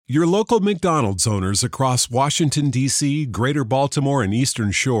Your local McDonald's owners across Washington, D.C., Greater Baltimore, and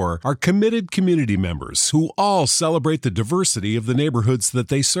Eastern Shore are committed community members who all celebrate the diversity of the neighborhoods that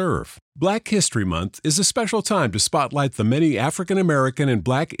they serve. Black History Month is a special time to spotlight the many African American and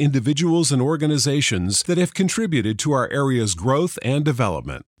Black individuals and organizations that have contributed to our area's growth and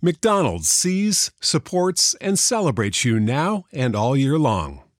development. McDonald's sees, supports, and celebrates you now and all year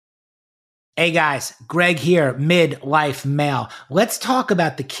long. Hey guys, Greg here, Midlife Male. Let's talk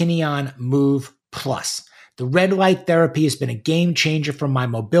about the Kineon Move Plus. The red light therapy has been a game changer for my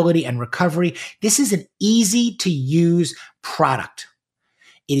mobility and recovery. This is an easy to use product.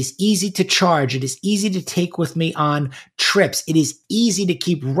 It is easy to charge. It is easy to take with me on trips. It is easy to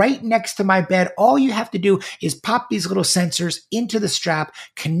keep right next to my bed. All you have to do is pop these little sensors into the strap,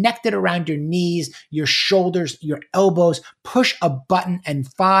 connect it around your knees, your shoulders, your elbows, push a button,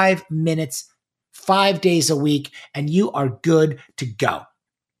 and 5 minutes, 5 days a week, and you are good to go.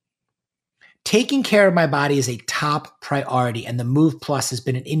 Taking care of my body is a top priority, and the Move Plus has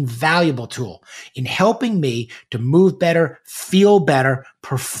been an invaluable tool in helping me to move better, feel better,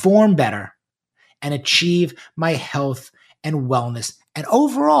 perform better, and achieve my health and wellness and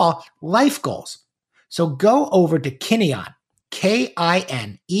overall life goals. So go over to Kineon,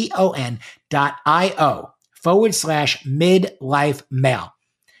 KINEON.io/midlife male.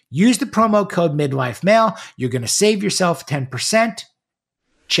 Use the promo code midlife male. You're going to save yourself 10%.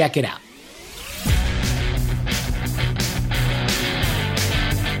 Check it out.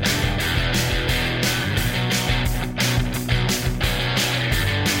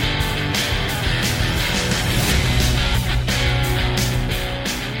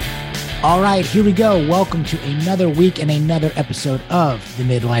 All right, here we go. Welcome to another week and another episode of the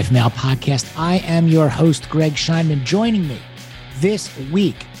Midlife Male Podcast. I am your host, Greg Scheinman. Joining me this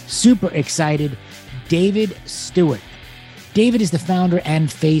week, super excited, David Stewart. David is the founder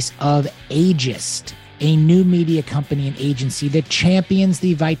and face of Ageist, a new media company and agency that champions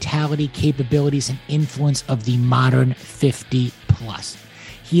the vitality, capabilities, and influence of the modern 50 plus.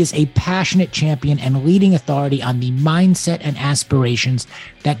 He is a passionate champion and leading authority on the mindset and aspirations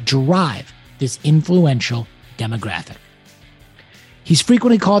that drive this influential demographic. He's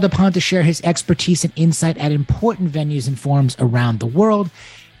frequently called upon to share his expertise and insight at important venues and forums around the world,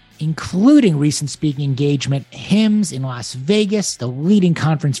 including recent speaking engagement, HIMSS in Las Vegas, the leading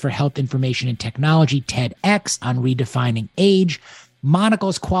conference for health information and technology, TEDx on Redefining Age,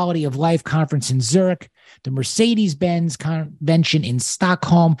 Monocle's Quality of Life Conference in Zurich, the Mercedes-Benz Convention in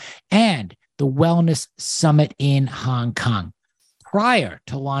Stockholm, and the Wellness Summit in Hong Kong. Prior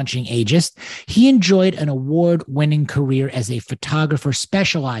to launching Ageist, he enjoyed an award-winning career as a photographer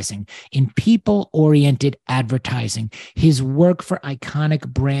specializing in people-oriented advertising. His work for iconic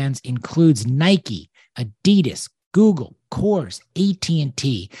brands includes Nike, Adidas, Google, Coors,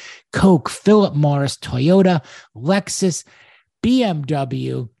 AT&T, Coke, Philip Morris, Toyota, Lexus,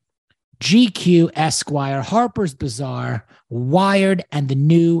 BMW, GQ, Esquire, Harper's Bazaar, Wired, and the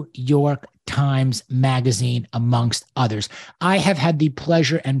New York Times Magazine, amongst others. I have had the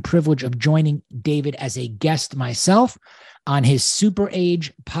pleasure and privilege of joining David as a guest myself on his Super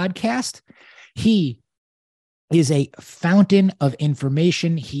Age podcast. He is a fountain of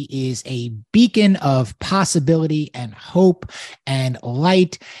information. He is a beacon of possibility and hope and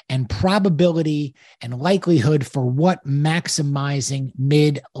light and probability and likelihood for what maximizing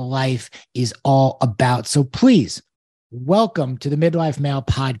midlife is all about. So please welcome to the Midlife Male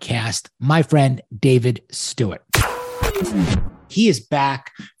Podcast, my friend, David Stewart. He is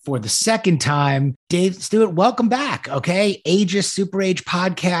back for the second time. Dave Stewart, welcome back. Okay. Ageist Super Age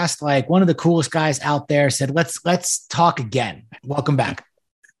podcast. Like one of the coolest guys out there said, let's talk again. Welcome back.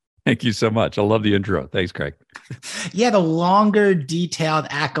 Thank you so much. I love the intro. Thanks, Craig. Yeah, the longer, detailed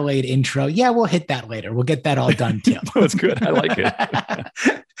accolade intro. Yeah, we'll hit that later. We'll get that all done too. That's good. I like it.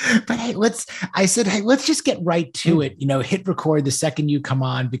 But hey, let's just get right to it. Hit record the second you come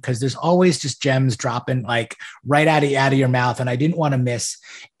on, because there's always just gems dropping like right out of your mouth, and I didn't want to miss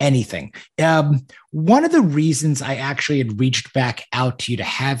anything. One of the reasons I actually had reached back out to you to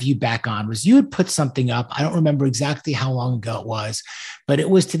have you back on was you had put something up. I don't remember exactly how long ago it was, but it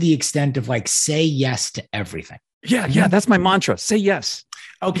was to the extent of like, say yes to everything. Yeah. That's my mantra. Say yes.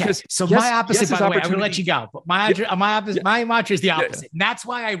 Okay. Because so yes, my opposite, by the way, I'm going to let you go. But my mantra is the opposite. And that's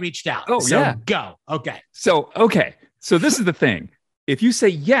why I reached out. Oh, so yeah. Go. Okay. So this is the thing. If you say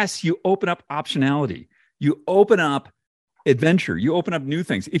yes, you open up optionality. You open up adventure. You open up new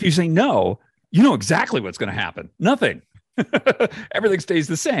things. If you say no, you know exactly what's going to happen. Nothing. Everything stays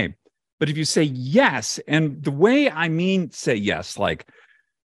the same. But if you say yes, and the way I mean say yes, like,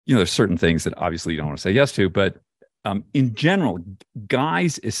 there's certain things that obviously you don't want to say yes to, but in general,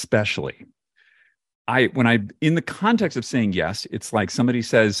 guys especially, in the context of saying yes, it's like somebody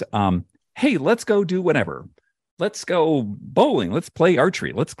says, hey, let's go do whatever. Let's go bowling. Let's play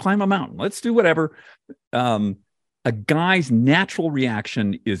archery. Let's climb a mountain. Let's do whatever. A guy's natural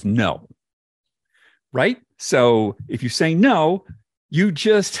reaction is no. Right? So if you say no, you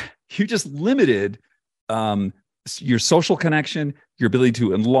just limited your social connection, your ability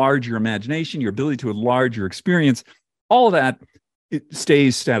to enlarge your imagination, your ability to enlarge your experience. All of that, it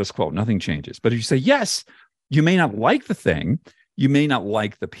stays status quo. Nothing changes. But if you say yes, you may not like the thing, you may not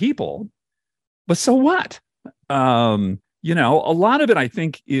like the people, but so what? A lot of it, I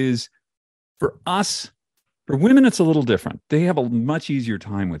think, is for us. For women, it's a little different. They have a much easier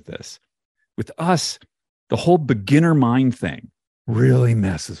time with this. With us, the whole beginner mind thing really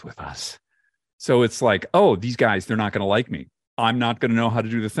messes with us. So it's like, oh, these guys, they're not going to like me. I'm not going to know how to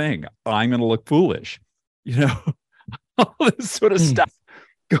do the thing. I'm going to look foolish. All this sort of stuff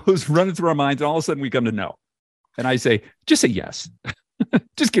goes running through our minds. And all of a sudden we come to no. And I say, just say yes.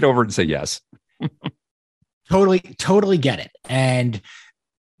 Just get over it and say yes. Totally get it. And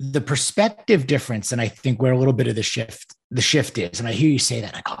the perspective difference, and I think where a little bit of the shift is, and I hear you say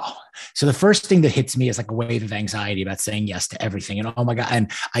that, like, oh, so the first thing that hits me is like a wave of anxiety about saying yes to everything. And oh my God.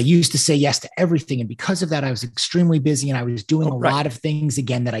 And I used to say yes to everything. And because of that, I was extremely busy and I was doing a lot of things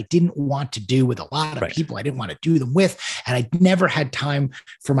again that I didn't want to do with a lot of people I didn't want to do them with. And I never had time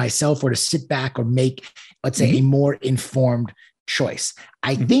for myself or to sit back or make, let's say, a more informed choice.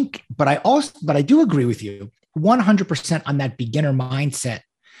 I think, but I do agree with you 100% on that beginner mindset.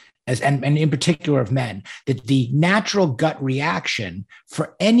 And in particular of men, that the natural gut reaction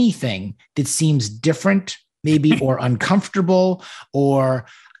for anything that seems different, maybe, or uncomfortable, or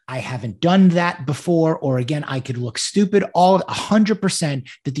I haven't done that before, or again, I could look stupid, all 100%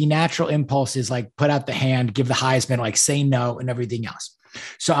 that the natural impulse is like, put out the hand, give the Heisman, like say no and everything else.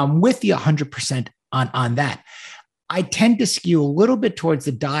 So I'm with you 100% on that. I tend to skew a little bit towards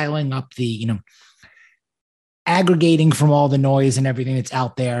the dialing up the, aggregating from all the noise and everything that's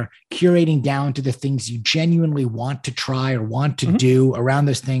out there, curating down to the things you genuinely want to try or want to do around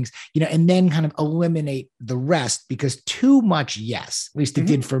those things, and then kind of eliminate the rest, because too much yes, at least it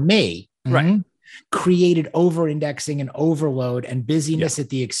did for me, created over-indexing and overload and busyness at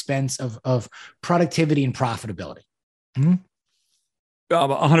the expense of productivity and profitability.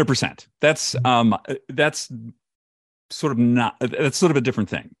 100%. That's sort of a different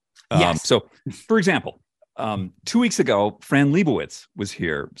thing. So for example, 2 weeks ago, Fran Lebowitz was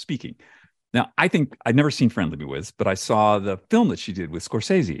here speaking. Now, I think I'd never seen Fran Lebowitz, but I saw the film that she did with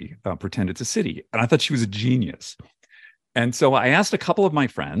Scorsese, Pretend It's a City, and I thought she was a genius. And so I asked a couple of my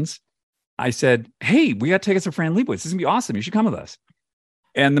friends, I said, hey, we got tickets to Fran Lebowitz. This is going to be awesome. You should come with us.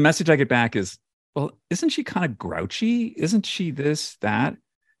 And the message I get back is, well, isn't she kind of grouchy? Isn't she this, that?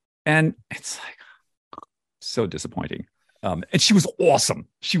 And it's like, so disappointing. And she was awesome.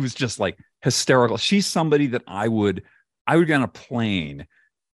 She was just like hysterical. She's somebody that I would get on a plane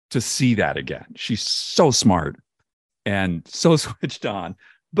to see that again. She's so smart and so switched on.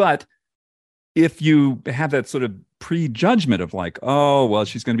 But if you have that sort of prejudgment of like, oh, well,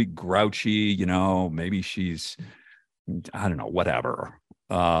 she's going to be grouchy, maybe she's, I don't know, whatever.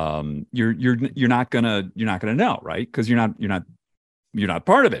 You're not gonna know, right? Because you're not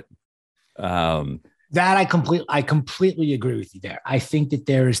part of it. That I completely agree with you there. I think that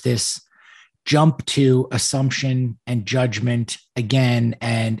there is this jump to assumption and judgment again,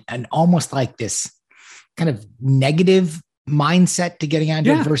 and almost like this kind of negative mindset to getting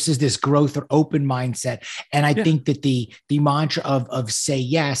onto it versus this growth or open mindset. And I think that the mantra of say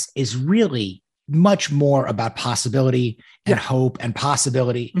yes is really much more about possibility and hope and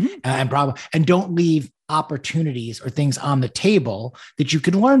possibility and problem, and don't leave opportunities or things on the table that you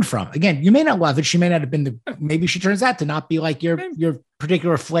can learn from. Again, you may not love it. She may not have been maybe she turns out to not be like your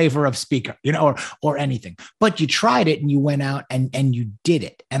particular flavor of speaker, or anything, but you tried it and you went out and you did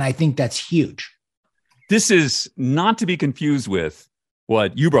it. And I think that's huge. This is not to be confused with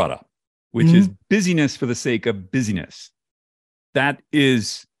what you brought up, which is busyness for the sake of busyness. That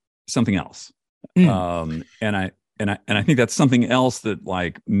is something else. And I think that's something else that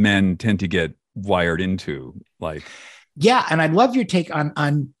like men tend to get wired into, like. Yeah. And I'd love your take on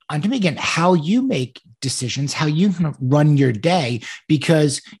to me again, how you make decisions, how you kind of run your day,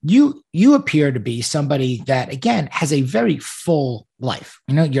 because you appear to be somebody that, again, has a very full life.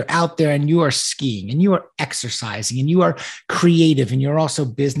 You're out there and you are skiing and you are exercising and you are creative and you're also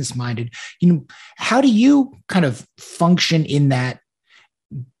business minded. How do you kind of function in that,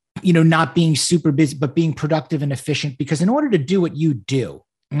 not being super busy, but being productive and efficient? Because in order to do what you do,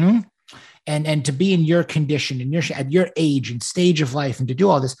 and to be in your condition and at your age and stage of life and to do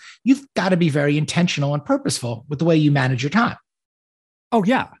all this, you've got to be very intentional and purposeful with the way you manage your time. Oh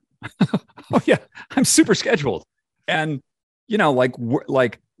yeah. Oh yeah. I'm super scheduled. And,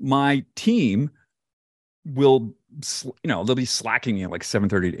 like my team will, they'll be slacking me at like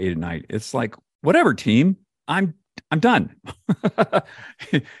 7:30 to 8 at night. It's like, whatever, team, I'm done.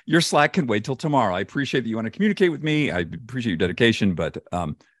 Your Slack can wait till tomorrow. I appreciate that you want to communicate with me. I appreciate your dedication, but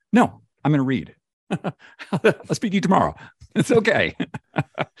no, I'm going to read. I'll speak to you tomorrow. It's okay.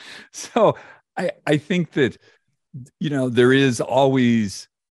 So I think that, there is always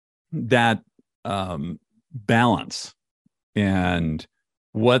that balance, and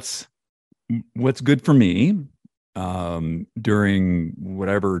what's good for me during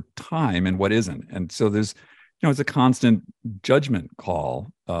whatever time and what isn't. And so there's, it's a constant judgment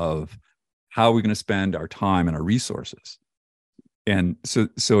call of how we're going to spend our time and our resources. And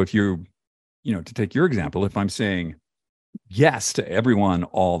so if you're, to take your example, if I'm saying yes to everyone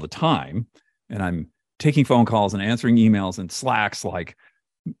all the time, and I'm taking phone calls and answering emails and Slacks, like,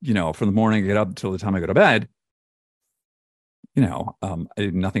 from the morning I get up until the time I go to bed,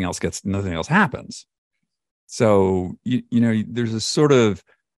 nothing else happens. So, there's a sort of,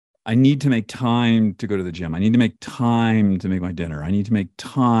 I need to make time to go to the gym. I need to make time to make my dinner. I need to make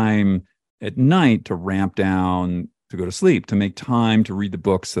time at night to ramp down, to go to sleep, to make time to read the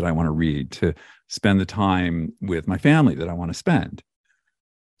books that I want to read, to spend the time with my family that I want to spend.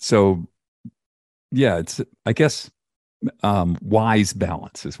 So, yeah, it's, I guess, wise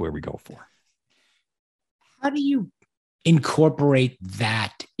balance is where we go for. How do you incorporate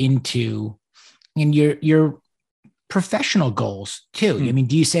that into your professional goals too? I mean,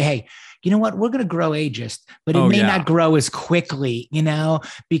 do you say, hey, you know what, we're going to grow Ageist, but it may not grow as quickly,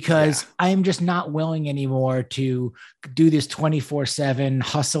 because I'm just not willing anymore to do this 24/7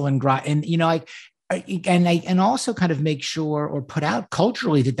 hustle and grind. And, and also kind of make sure or put out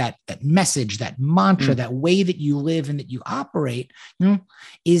culturally that message, that mantra, that way that you live and that you operate,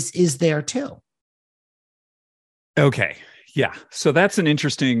 is there too. Okay. Yeah. So that's an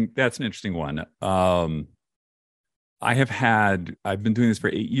interesting one. I've been doing this for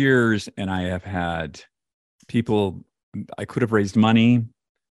 8 years, and I have had people, I could have raised money.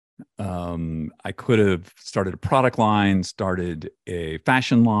 I could have started a product line, started a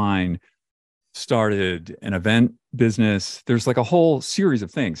fashion line, started an event business. There's like a whole series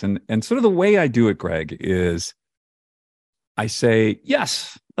of things. And sort of the way I do it, Greg, is I say,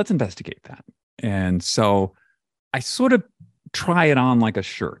 yes, let's investigate that. And so I sort of try it on like a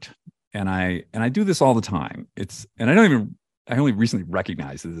shirt. And I do this all the time. I only recently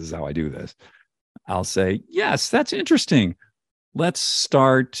recognized that this is how I do this. I'll say, yes, that's interesting. Let's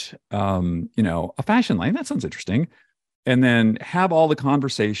start, a fashion line. That sounds interesting. And then have all the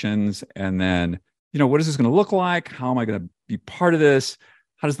conversations. And then, what is this going to look like? How am I going to be part of this?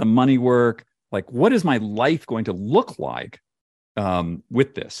 How does the money work? Like, what is my life going to look like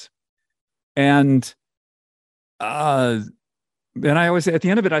with this? And I always say at the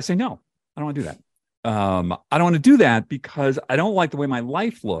end of it, I say, no, I don't want to do that. I don't want to do that because I don't like the way my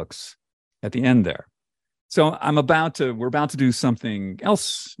life looks at the end there. So we're about to do something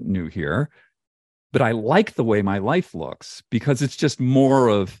else new here, but I like the way my life looks because it's just more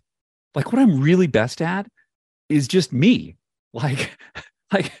of like what I'm really best at is just me. Like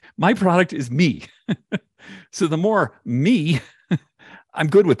my product is me. So the more me, I'm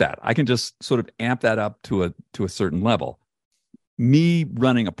good with that. I can just sort of amp that up to a certain level. Me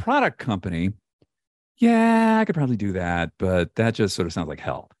running a product company, yeah, I could probably do that, but that just sort of sounds like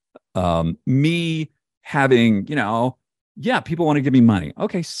hell. Me having, people want to give me money.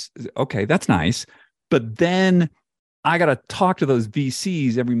 Okay, that's nice. But then I got to talk to those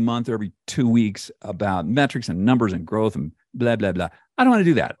VCs every month or every 2 weeks about metrics and numbers and growth and blah, blah, blah. I don't want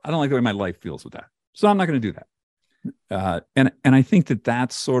to do that. I don't like the way my life feels with that. So I'm not going to do that. And I think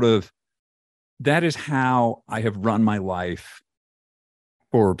that is how I have run my life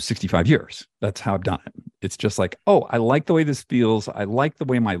for 65 years. That's how I've done it. It's just like, oh, I like the way this feels. I like the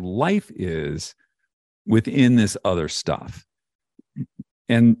way my life is within this other stuff.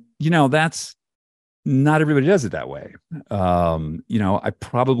 And, that's not everybody does it that way. I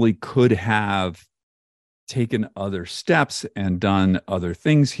probably could have taken other steps and done other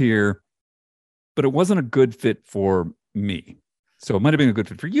things here, but it wasn't a good fit for me. So it might have been a good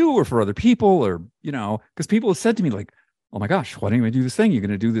fit for you or for other people, or, because people have said to me like, oh my gosh, why don't you do this thing? You're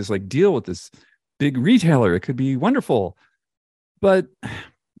going to do this like deal with this big retailer. It could be wonderful. But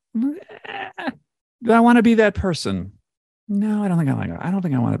do I want to be that person? No, I don't think I like it. I don't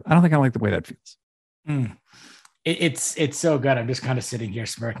think I like the way that feels. It's so good. I'm just kind of sitting here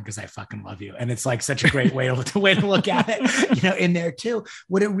smirking because I fucking love you. And it's like such a great way to look at it, in there too.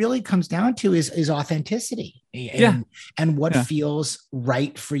 What it really comes down to is authenticity and what feels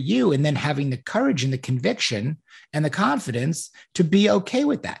right for you. And then having the courage and the conviction and the confidence to be okay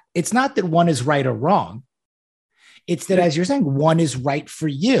with that. It's not that one is right or wrong. It's that, as you're saying, one is right for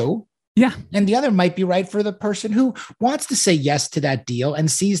you. Yeah. And the other might be right for the person who wants to say yes to that deal and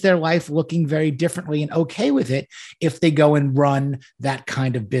sees their life looking very differently and okay with it if they go and run that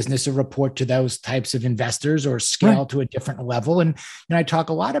kind of business or report to those types of investors or scale to a different level. And I talk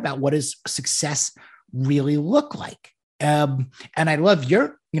a lot about what does success really look like. And I love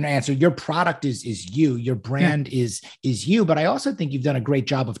your answer. Your product is you, your brand is you. But I also think you've done a great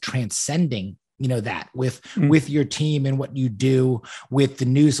job of transcending that with your team and what you do with the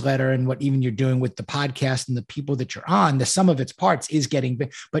newsletter and what even you're doing with the podcast and the people that you're on. The sum of its parts is getting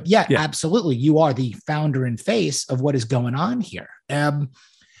big, but absolutely. You are the founder and face of what is going on here.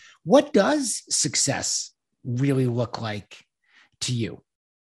 What does success really look like to you?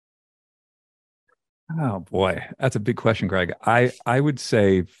 Oh boy, that's a big question, Greg. I would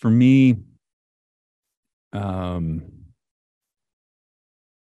say for me,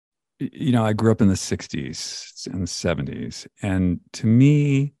 I grew up in the 60s and the 70s. And to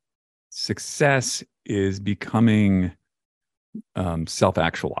me, success is becoming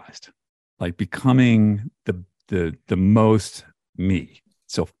self-actualized, like becoming the most me.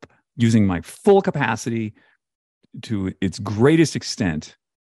 So using my full capacity to its greatest extent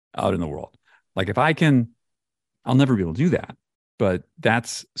out in the world. Like if I can, I'll never be able to do that, but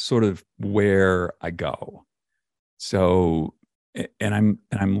that's sort of where I go. So, and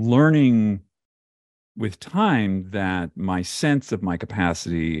I'm learning with time that my sense of my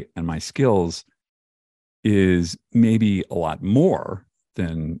capacity and my skills is maybe a lot more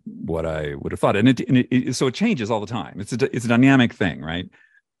than what I would have thought. So it changes all the time. It's a dynamic thing, right?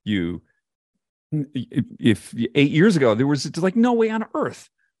 If 8 years ago, there was like no way on earth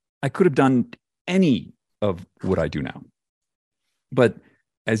I could have done any of what I do now. But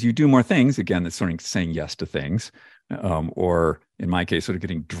as you do more things, again, it's sort of saying yes to things, or in my case, sort of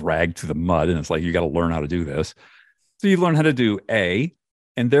getting dragged through the mud. And it's like, you got to learn how to do this. So you learn how to do A,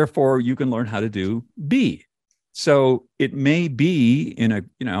 and therefore you can learn how to do B. So it may be in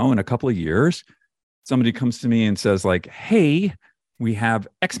a couple of years, somebody comes to me and says like, hey, we have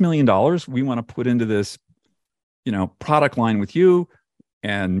X million dollars. We want to put into this, product line with you.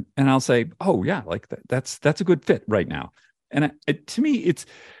 And I'll say, oh yeah, like that's a good fit right now. And to me, it's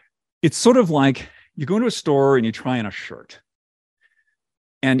sort of like you go into a store and you try on a shirt.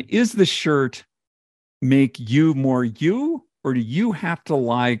 And is the shirt make you more you, or do you have to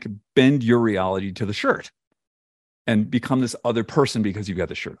like bend your reality to the shirt and become this other person because you've got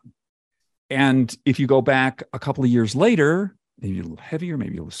the shirt on? And if you go back a couple of years later, maybe a little heavier,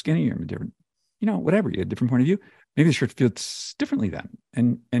 maybe a little skinnier, different, whatever, you had a different point of view. Maybe the shirt fits differently then.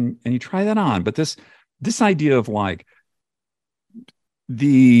 And you try that on. But this idea of like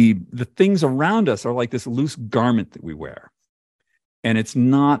the things around us are like this loose garment that we wear. And it's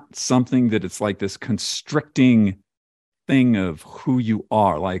not something that it's like this constricting thing of who you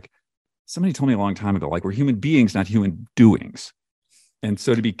are. Like somebody told me a long time ago, like we're human beings, not human doings. And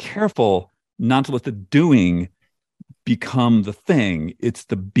so to be careful not to let the doing become the thing, it's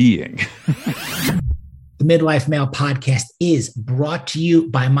the being. The Midlife Male podcast is brought to you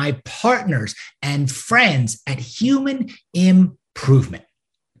by my partners and friends at Human Improvement.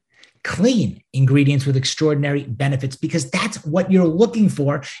 Clean ingredients with extraordinary benefits, because that's what you're looking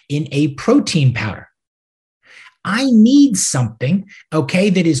for in a protein powder. I need something,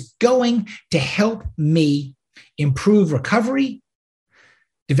 that is going to help me improve recovery,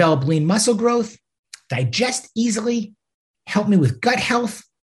 develop lean muscle growth, digest easily, help me with gut health.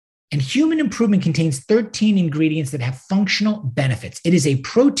 And Human Improvement contains 13 ingredients that have functional benefits. It is a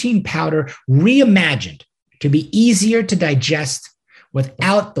protein powder reimagined to be easier to digest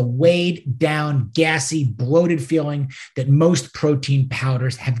without the weighed down, gassy, bloated feeling that most protein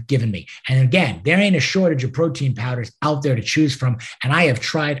powders have given me. And again, there ain't a shortage of protein powders out there to choose from. And I have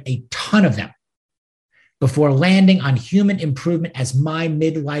tried a ton of them before landing on Human Improvement as my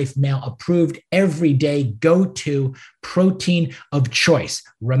Midlife Male approved everyday go-to protein of choice.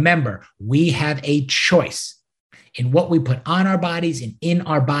 Remember, we have a choice in what we put on our bodies and in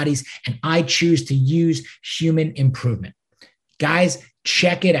our bodies, and I choose to use Human Improvement. Guys,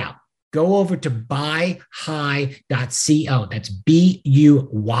 check it out. Go over to buyhi.co. That's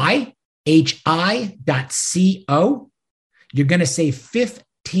BUYHI.co. You're going to save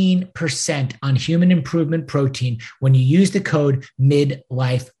 15% on Human Improvement protein when you use the code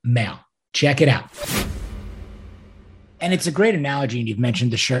Midlife Male. Check it out. And it's a great analogy, and you've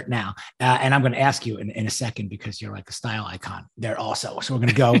mentioned the shirt now, and I'm going to ask you in a second because you're like a style icon there also. So we're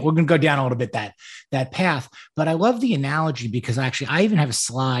going to go down a little bit that path. But I love the analogy because actually I even have a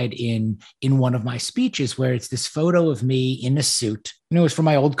slide in one of my speeches where it's this photo of me in a suit. It was from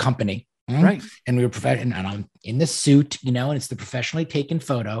my old company. Right. And we were and I'm in the suit, and it's the professionally taken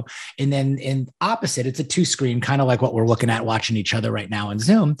photo. And then in opposite, it's a 2-screen, kind of like what we're looking at, watching each other right now on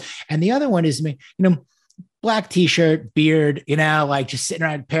Zoom. And the other one is me, black t-shirt, beard, like just sitting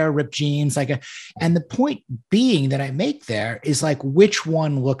around, a pair of ripped jeans, and the point being that I make there is like, which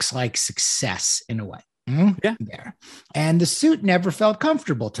one looks like success in a way. Yeah. There. And the suit never felt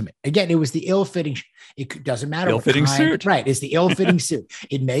comfortable to me. Again, it was the ill-fitting. It doesn't matter. Ill-fitting suit. Right. It's the ill-fitting suit.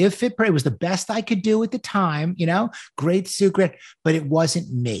 It may have fit. It was the best I could do at the time, great suit, but it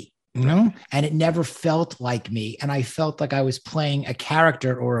wasn't me, and it never felt like me. And I felt like I was playing a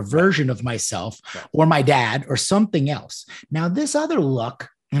character or a version of myself or my dad or something else. Now, this other look,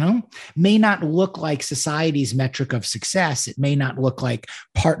 may not look like society's metric of success. It may not look like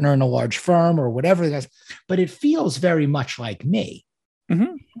partner in a large firm or whatever it is, but it feels very much like me.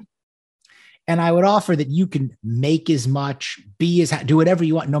 Mm-hmm. And I would offer that you can make as much, do whatever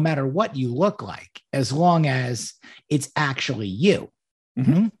you want, no matter what you look like, as long as it's actually you.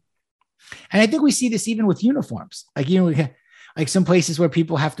 Mm-hmm. And I think we see this even with uniforms. Like some places where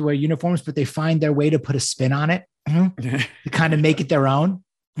people have to wear uniforms, but they find their way to put a spin on it, to kind of make it their own.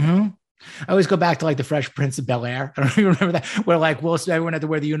 I always go back to like the Fresh Prince of Bel-Air. I don't even remember that, where like everyone had to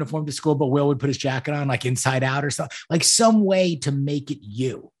wear the uniform to school, but Will would put his jacket on like inside out or something, like some way to make it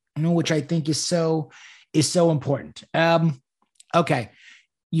you, which I think is so important. Okay.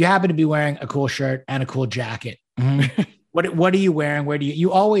 You happen to be wearing a cool shirt and a cool jacket. What are you wearing? Where do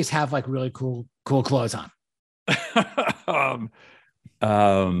you always have like really cool clothes on?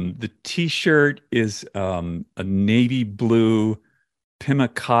 The t-shirt is a navy blue Pima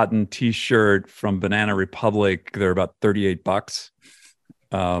cotton t-shirt from Banana Republic. They're about $38.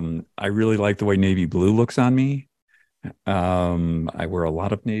 I really like the way navy blue looks on me. I wear a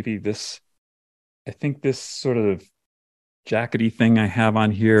lot of navy. I think this sort of jackety thing I have on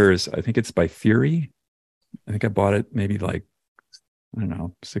here I think it's by Theory. I think I bought it maybe like, I don't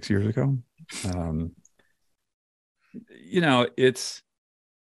know, 6 years ago.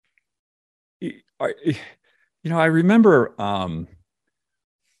 I remember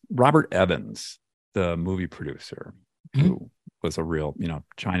Robert Evans, the movie producer, who was a real,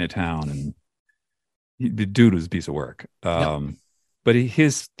 Chinatown, and the dude was a piece of work. But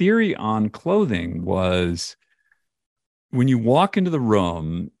his theory on clothing was, when you walk into the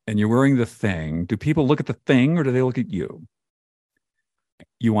room and you're wearing the thing, do people look at the thing or do they look at you?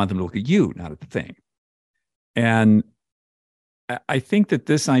 You want them to look at you, not at the thing. And I think that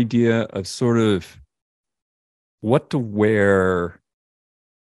this idea of sort of what to wear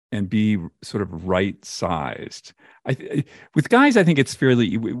and be sort of right sized. With guys, I think it's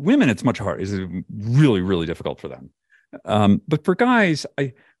fairly, women, it's much harder. It's really, really difficult for them. But for guys,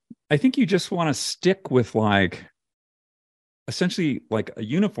 I think you just want to stick with like, essentially like a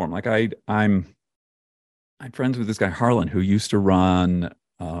uniform. Like I'm friends with this guy, Harlan, who used to run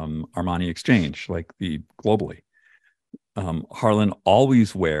Armani Exchange, like globally. Harlan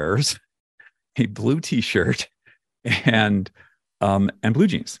always wears a blue t-shirt and blue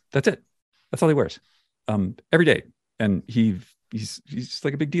jeans. That's it. That's all he wears every day. And he's just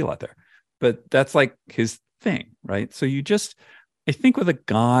like a big deal out there. But that's like his thing, right? So I think with a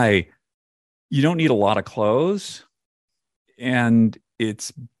guy, you don't need a lot of clothes, and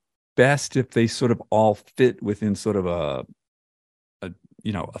it's best if they sort of all fit within sort of a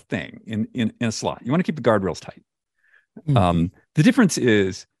thing in a slot. You want to keep the guardrails tight. The difference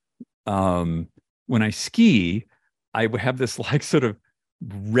is when I ski, I would have this like sort of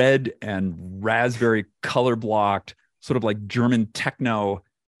red and raspberry color blocked, sort of like German techno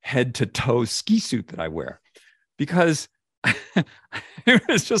head to toe ski suit that I wear, because it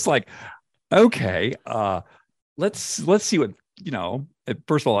was just like, okay, let's see what,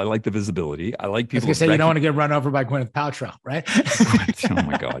 first of all, I like the visibility. I like people. I was going to say, you don't want to get run over by Gwyneth Paltrow, right? Oh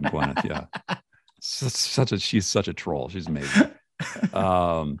my God, Gwyneth. Yeah. She's such a troll. She's amazing.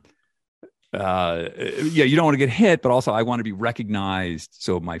 You don't want to get hit, but also I want to be recognized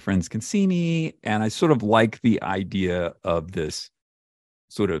so my friends can see me. And I sort of like the idea of this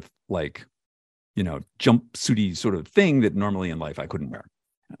sort of like, jumpsuity sort of thing that normally in life I couldn't wear.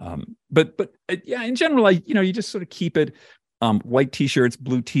 But in general, you just sort of keep it, white t-shirts,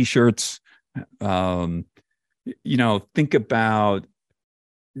 blue t-shirts, think about,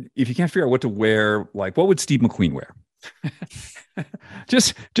 if you can't figure out what to wear, like what would Steve McQueen wear?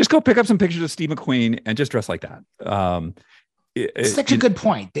 just go pick up some pictures of Steve McQueen and just dress like that. It's such a good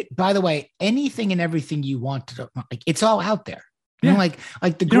point. That, by the way, anything and everything you want to, like, it's all out there. You know, like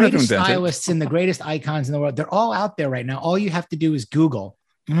the greatest stylists and the greatest icons in the world, they're all out there right now. All you have to do is Google,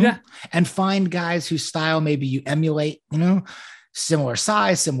 and find guys whose style maybe you emulate, similar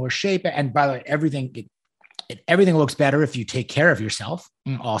size, similar shape. And by the way, everything looks better if you take care of yourself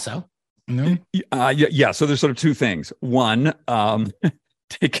also. Yeah. So there's sort of two things. One,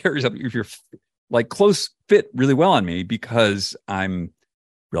 take care of yourself. If you're like clothes fit really well on me because I'm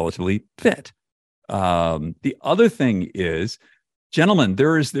relatively fit. The other thing is, gentlemen,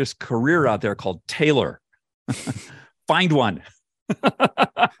 there is this career out there called tailor. Find one.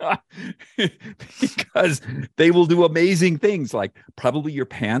 Because they will do amazing things. Like probably your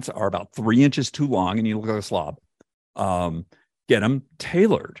pants are about 3 inches too long and you look like a slob. Get them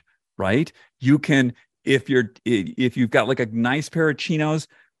tailored, right? You can, if you've got like a nice pair of chinos,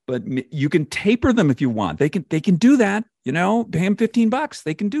 but you can taper them if you want. They can do that, pay them $15.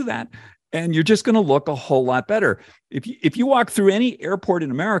 They can do that. And you're just going to look a whole lot better. If you walk through any airport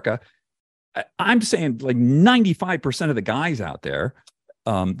in America, I'm saying like 95% of the guys out there,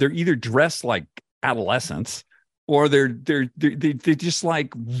 they're either dressed like adolescents or they just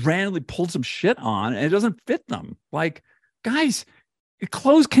like randomly pulled some shit on and it doesn't fit them. Like, guys,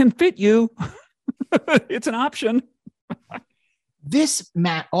 clothes can fit you. It's an option.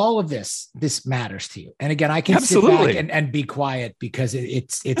 All of this matters to you. And again, I can Absolutely. sit back and be quiet because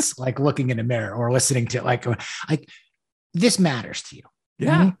it's like looking in a mirror or listening to like this matters to you.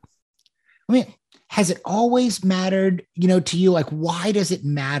 Yeah. Mm-hmm. I mean, has it always mattered, to you? Like, why does it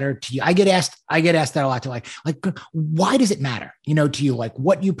matter to you? I get asked that a lot, to like, why does it matter, to you? Like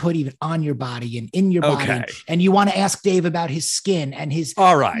what you put even on your body and in your body. And you want to ask Dave about his skin and his,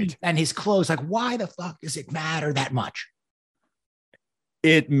 all right, and his clothes. Like, why the fuck does it matter that much?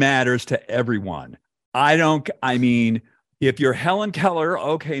 It matters to everyone. I mean, if you're Helen Keller,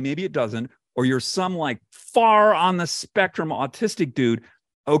 okay, maybe it doesn't, or you're some like far on the spectrum autistic dude,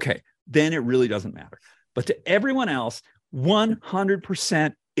 okay, then it really doesn't matter. But to everyone else,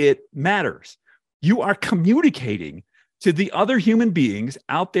 100% it matters. You are communicating to the other human beings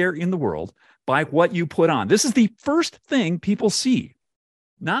out there in the world by what you put on. This is the first thing people see,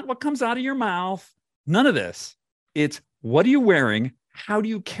 not what comes out of your mouth, none of this. It's what are you wearing? How do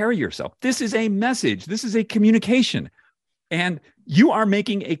you carry yourself? This is a message. This is a communication. And you are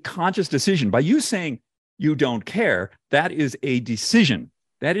making a conscious decision. By you saying you don't care, that is a decision.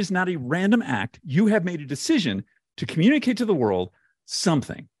 That is not a random act. You have made a decision to communicate to the world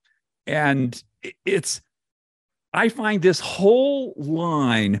something. And I find this whole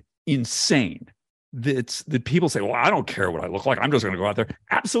line insane. That people say, well, I don't care what I look like. I'm just going to go out there.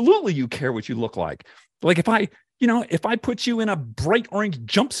 Absolutely, you care what you look like. Like if I put you in a bright orange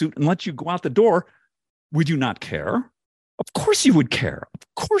jumpsuit and let you go out the door, would you not care? Of course you would care.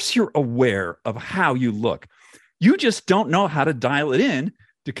 Of course you're aware of how you look. You just don't know how to dial it in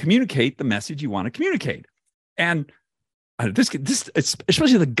to communicate the message you want to communicate. And this,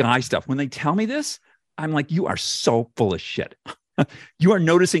 especially the guy stuff, when they tell me this, I'm like, you are so full of shit. You are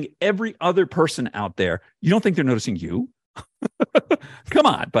noticing every other person out there. You don't think they're noticing you? Come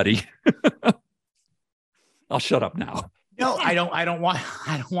on, buddy. I'll shut up now. No, I don't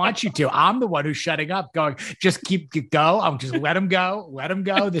want you to. I'm the one who's shutting up, going, just go. I'm just let him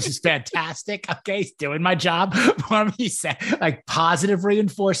go. This is fantastic. Okay. He's doing my job for me. Like positive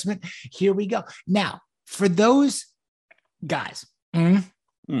reinforcement. Here we go. Now, for those guys, how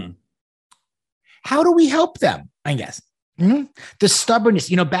do we help them? I guess. The stubbornness,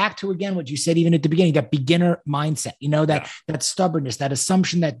 back to again what you said even at the beginning, that beginner mindset, that stubbornness, that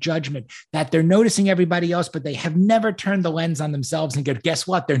assumption, that judgment, that they're noticing everybody else, but they have never turned the lens on themselves and go, guess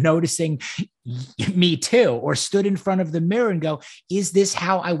what? They're noticing me too, or stood in front of the mirror and go, is this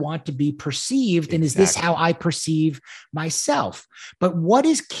how I want to be perceived? And is this how I perceive myself? But what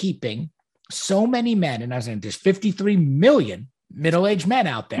is keeping so many men, and I was saying there's 53 million middle-aged men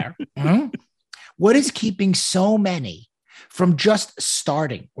out there. What is keeping so many from just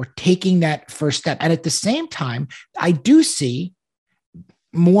starting or taking that first step? And at the same time, I do see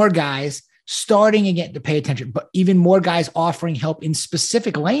more guys starting again to pay attention, but even more guys offering help in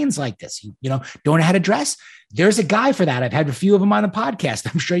specific lanes like this. Don't know how to dress. There's a guy for that. I've had a few of them on the podcast.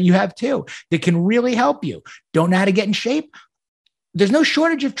 I'm sure you have too, that can really help you. Don't know how to get in shape. There's no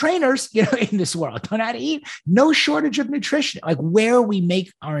shortage of trainers, in this world. Don't know how to eat. No shortage of nutrition. Like where we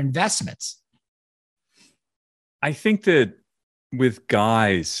make our investments. I think that with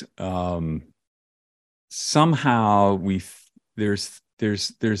guys, somehow there's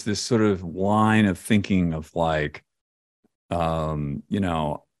this sort of line of thinking of like,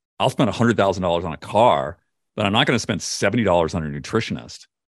 I'll spend $100,000 on a car, but I'm not going to spend $70 on a nutritionist.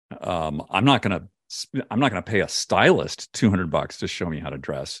 I'm not going to pay a stylist $200 to show me how to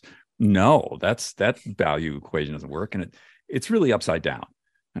dress. No, that value equation doesn't work, and it's really upside down.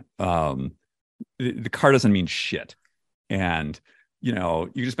 The car doesn't mean shit, and you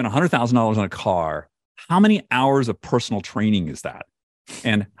just spend $100,000 on a car. How many hours of personal training is that?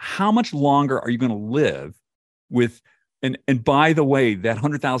 And how much longer are you going to live with? And by the way, that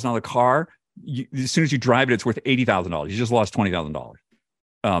 $100,000 car, as soon as you drive it, it's worth $80,000. You just lost $20,000,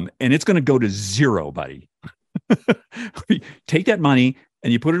 and it's going to go to zero, buddy. Take that money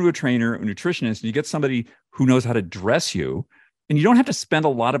and you put it into a trainer, a nutritionist, and you get somebody who knows how to dress you. And you don't have to spend a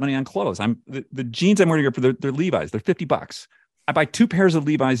lot of money on clothes. The jeans I'm wearing, they're Levi's. They're $50. I buy 2 pairs of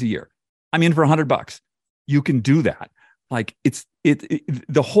Levi's a year. I'm in for $100. You can do that. Like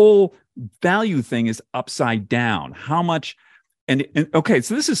the whole value thing is upside down. How much? And okay,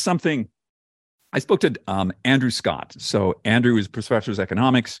 so this is something I spoke to Andrew Scott. So Andrew is professor of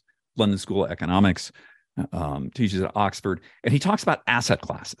economics, London School of Economics, teaches at Oxford, and he talks about asset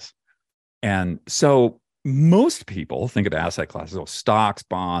classes. And so most people think of asset classes, stocks,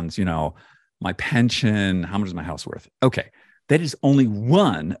 bonds, my pension, how much is my house worth? Okay, that is only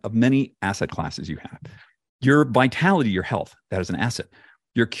one of many asset classes you have. Your vitality, your health, that is an asset.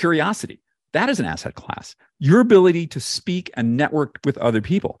 Your curiosity, that is an asset class. Your ability to speak and network with other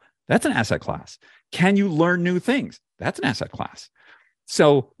people, that's an asset class. Can you learn new things? That's an asset class.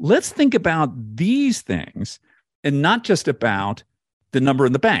 So let's think about these things and not just about the number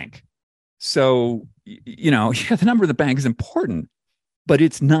in the bank. So, the number in the bank is important, but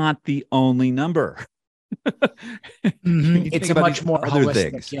it's not the only number. It's a much more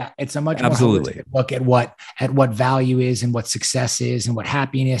holistic. Things. Yeah, it's a much more holistic look at what value is and what success is and what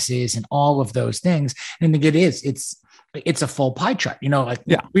happiness is and all of those things. And it's a full pie chart.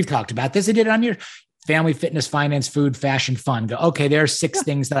 We've talked about this. I did it on your family, fitness, finance, food, fashion, fun. Go, okay, there are 6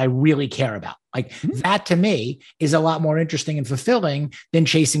 things that I really care about. Like that to me is a lot more interesting and fulfilling than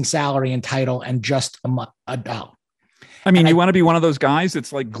chasing salary and title and just a dollar. I mean, you want to be one of those guys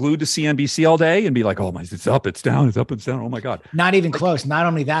that's like glued to CNBC all day and be like, oh my, it's up, it's down, it's up, it's down. Oh my God. Not even close. Not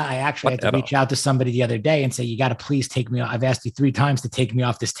only that, I actually had to reach out to somebody the other day and say, you got to please take me off. I've asked you 3 times to take me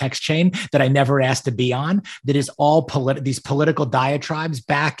off this text chain that I never asked to be on. That is all these political diatribes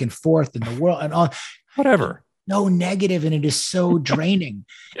back and forth in the world and all. Whatever. No negative, and it is so draining.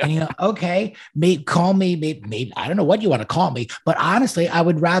 Yeah. And okay, call me, maybe I don't know what you want to call me, but honestly, I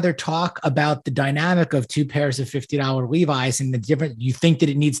would rather talk about the dynamic of 2 pairs of $50 Levi's and the different. You think that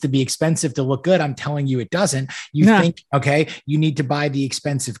it needs to be expensive to look good. I'm telling you, it doesn't. You think, okay, you need to buy the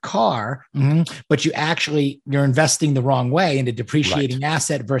expensive car, but you're investing the wrong way in a depreciating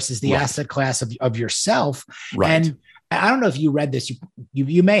asset versus the asset class of yourself. Right. And I don't know if you read this,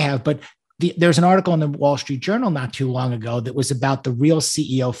 you may have, but there's an article in the Wall Street Journal not too long ago that was about the real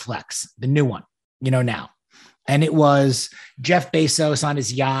CEO flex, the new one, now. And it was Jeff Bezos on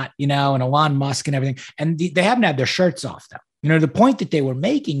his yacht, and Elon Musk and everything. And they haven't had their shirts off, though. The point that they were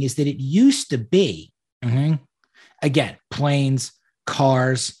making is that it used to be, again, planes,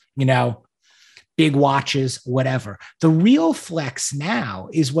 cars, big watches, whatever. The real flex now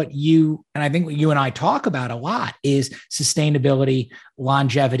is what and I think what you and I talk about a lot is sustainability,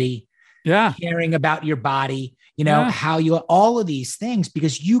 longevity, caring about your body, how all of these things,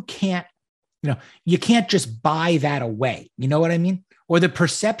 because you can't just buy that away. You know what I mean? Or the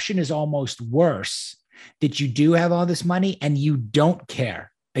perception is almost worse that you do have all this money and you don't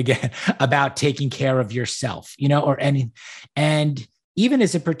care again about taking care of yourself, and even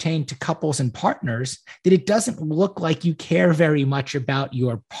as it pertains to couples and partners, that it doesn't look like you care very much about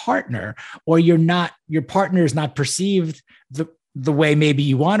your partner, or your partner is not perceived the way maybe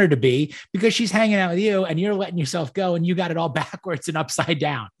you want her to be, because she's hanging out with you and you're letting yourself go and you got it all backwards and upside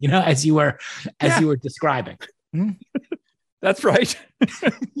down, as you were describing. That's right.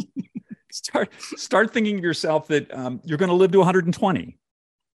 Start thinking of yourself that you're going to live to 120.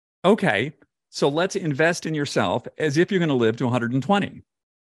 Okay. So let's invest in yourself as if you're going to live to 120.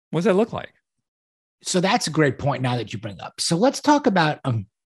 What does that look like? So that's a great point now that you bring up. So let's talk about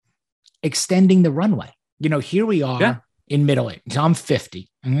extending the runway. Here we are in middle age. So I'm 50.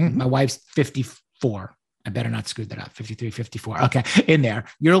 My wife's 54. I better not screw that up. 53, 54. Okay. In there.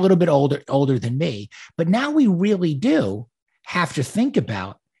 You're a little bit older than me. But now we really do have to think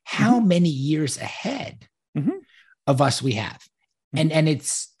about how many years ahead of us we have. And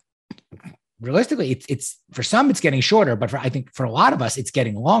it's realistically, it's for some, it's getting shorter, but I think for a lot of us, it's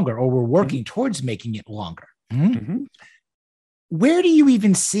getting longer, or we're working towards making it longer. Where do you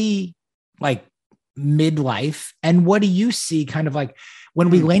even see midlife? And what do you see kind of like when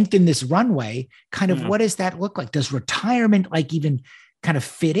we lengthen this runway, kind of what does that look like? Does retirement like even kind of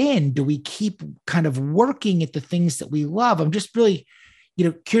fit in? Do we keep kind of working at the things that we love? I'm just really,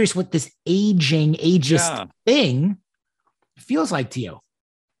 curious what this ageist thing feels like to you.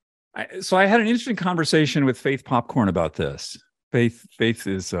 So I had an interesting conversation with Faith Popcorn about this. Faith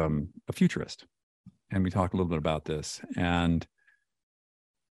is a futurist, and we talked a little bit about this. And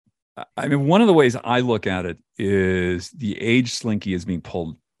I mean, one of the ways I look at it is the age slinky is being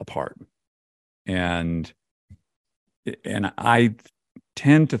pulled apart. And I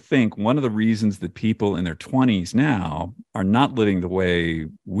tend to think one of the reasons that people in their 20s now are not living the way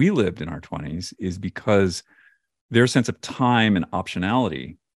we lived in our 20s is because their sense of time and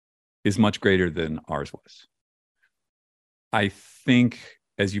optionality is much greater than ours was. I think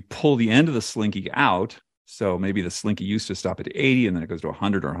as you pull the end of the slinky out, so maybe the slinky used to stop at 80 and then it goes to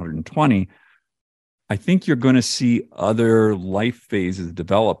 100 or 120, I think you're going to see other life phases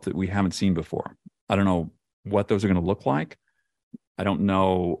develop that we haven't seen before. I don't know what those are going to look like. I don't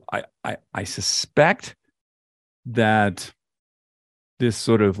know. I suspect that this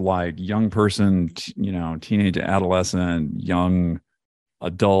sort of like young person, teenage, adolescent, young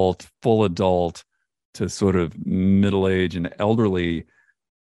adult, full adult to sort of middle age and elderly,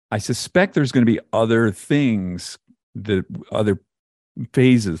 I suspect there's going to be other things, other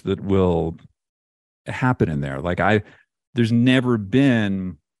phases that will happen in there. Like there's never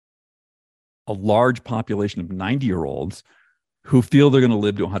been a large population of 90-year-olds who feel they're going to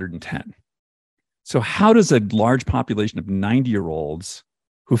live to 110. So how does a large population of 90-year-olds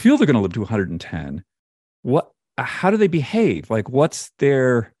who feel they're going to live to 110, how do they behave? Like what is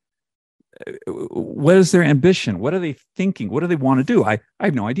their ambition? What are they thinking? What do they want to do? I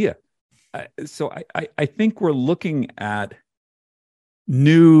have no idea. So I think we're looking at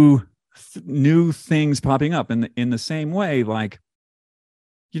new things popping up in the same way, like,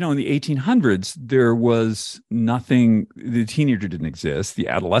 in the 1800s, there was nothing, the teenager didn't exist, the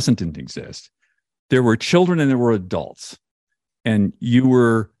adolescent didn't exist. There were children and there were adults. And you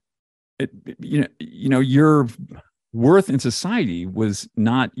were, your worth in society was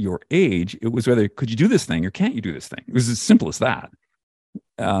not your age. It was whether could you do this thing or can't you do this thing? It was as simple as that.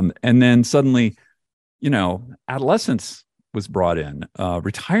 And then suddenly, adolescence was brought in,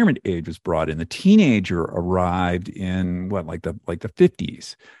 retirement age was brought in, the teenager arrived in like the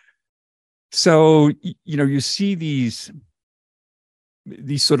 50s. So, you see these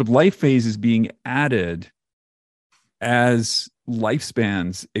sort of life phases being added as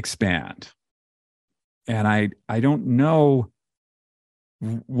lifespans expand. And I don't know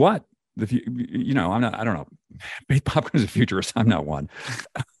what I don't know. Faith Popcorn is a futurist. I'm not one.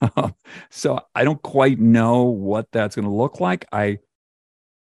 So I don't quite know what that's going to look like. I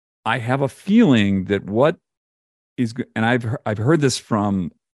have a feeling that what is, and I've heard this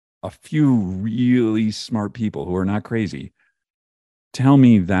from a few really smart people who are not crazy, tell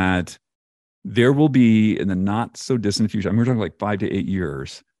me that there will be in the not so distant future, we're talking like 5 to 8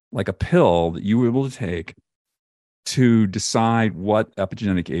 years, like a pill that you were able to take to decide what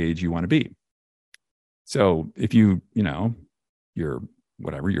epigenetic age you want to be. So if you're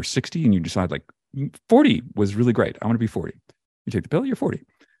 60 and you decide like 40 was really great, I want to be 40. You take the pill, you're 40.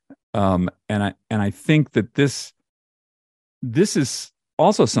 And I think that this is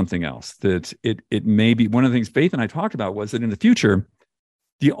also something else that it may be. One of the things Faith and I talked about was that in the future,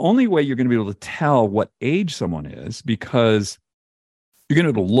 the only way you're going to be able to tell what age someone is, because you're going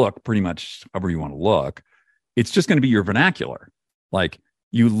to be able to look pretty much however you want to look, it's just going to be your vernacular. Like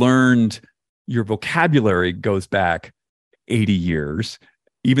you learned, your vocabulary goes back 80 years,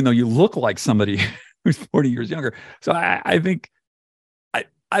 even though you look like somebody who's 40 years younger. So I think,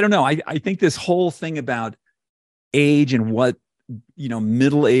 I don't know. I think this whole thing about age and what,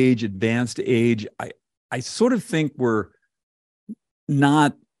 middle age, advanced age, I sort of think we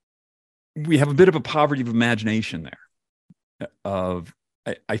have a bit of a poverty of imagination there.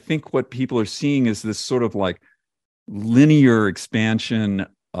 I think what people are seeing is this sort of like linear expansion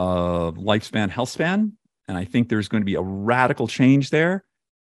of lifespan, health span. And I think there's going to be a radical change there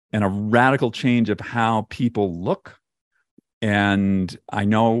and a radical change of how people look. And I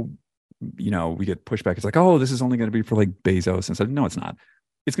know, we get pushback. It's like, oh, this is only going to be for like Bezos. And so, no, it's not.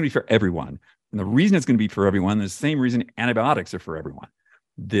 It's going to be for everyone. And the reason it's going to be for everyone is the same reason antibiotics are for everyone.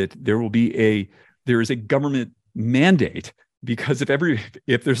 That there is a government mandate, because if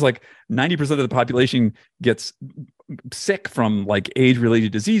there's like 90% of the population gets sick from like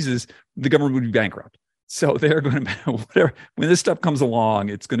age-related diseases, the government would be bankrupt. So they're going to, when this stuff comes along,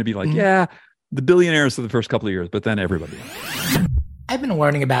 it's going to be like, the billionaires for the first couple of years, but then everybody. I've been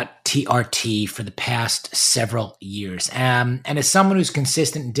learning about TRT for the past several years. And as someone who's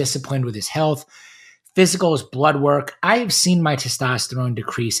consistent and disciplined with his health, physical as blood work, I have seen my testosterone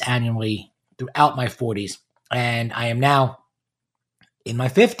decrease annually throughout my 40s. And I am now in my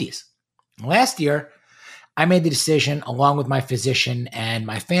 50s. Last year, I made the decision, along with my physician and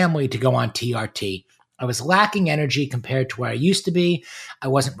my family, to go on TRT. I was lacking energy compared to where I used to be. I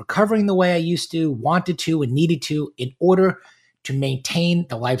wasn't recovering the way I used to, wanted to, and needed to in order to maintain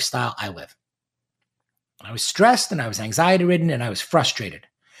the lifestyle I live. I was stressed and I was anxiety-ridden and I was frustrated.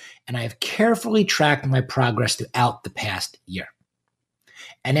 And I have carefully tracked my progress throughout the past year.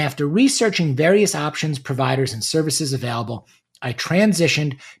 And after researching various options, providers, and services available, I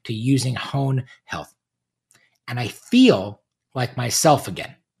transitioned to using Hone Health. And I feel like myself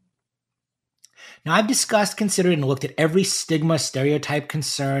again. Now, I've discussed, considered, and looked at every stigma, stereotype,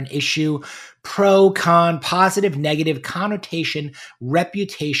 concern, issue, pro, con, positive, negative, connotation,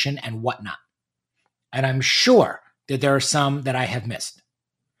 reputation, and whatnot. And I'm sure that there are some that I have missed.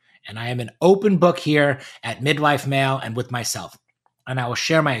 And I am an open book here at Midlife Male and with myself. And I will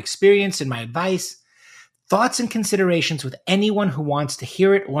share my experience and my advice, thoughts and considerations with anyone who wants to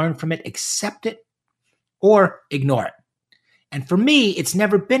hear it, learn from it, accept it, or ignore it. And for me, it's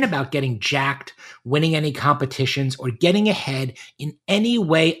never been about getting jacked, winning any competitions, or getting ahead in any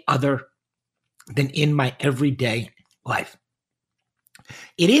way other than in my everyday life.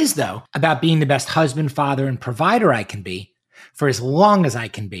 It is, though, about being the best husband, father, and provider I can be for as long as I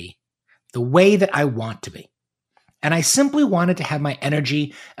can be, the way that I want to be. And I simply wanted to have my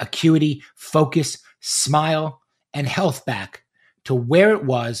energy, acuity, focus, smile, and health back to where it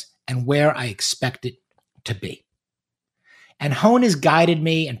was and where I expect it to be. And Hone has guided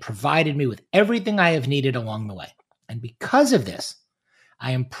me and provided me with everything I have needed along the way. And because of this,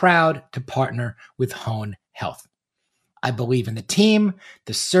 I am proud to partner with Hone Health. I believe in the team,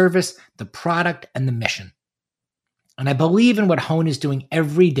 the service, the product, and the mission. And I believe in what Hone is doing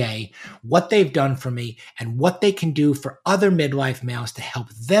every day, what they've done for me, and what they can do for other midlife males to help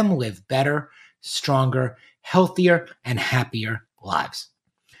them live better, stronger, healthier, and happier lives.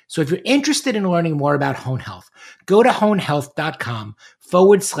 So if you're interested in learning more about Hone Health, go to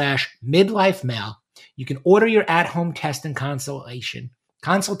honehealth.com/midlife male. You can order your at-home test and consultation.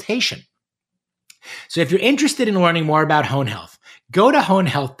 So if you're interested in learning more about Hone Health, go to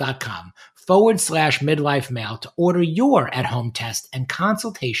honehealth.com/midlife male to order your at-home test and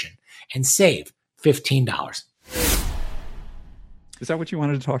consultation and save $15. Is that what you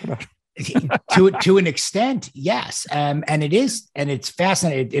wanted to talk about? to an extent, yes. And it's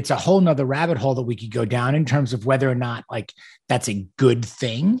fascinating. It's a whole nother rabbit hole that we could go down in terms of whether or not like that's a good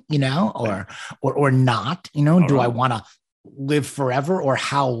thing, or not, do I want to live forever or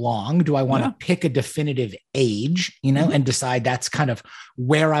how long? Do I want to pick a definitive age, and decide that's kind of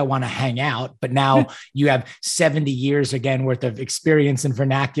where I want to hang out? But now you have 70 years again worth of experience in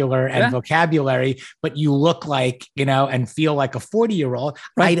vernacular and vocabulary, but you look like, and feel like a 40-year-old.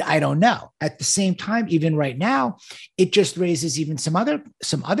 Right. I don't know. At the same time, even right now, it just raises even some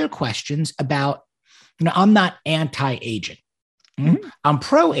other questions about, I'm not anti-aging. Mm-hmm. I'm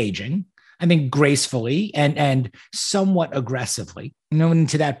pro-aging. I think gracefully and somewhat aggressively, and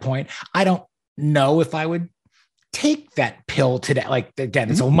to that point, I don't know if I would take that pill today. Like, again,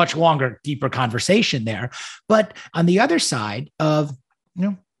 it's a much longer, deeper conversation there. But on the other side of,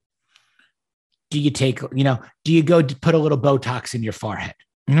 do you take, do you go to put a little Botox in your forehead?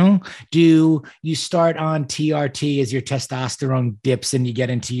 Do you start on TRT as your testosterone dips and you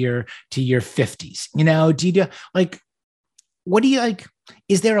get into your 50s? Do you do what do you like?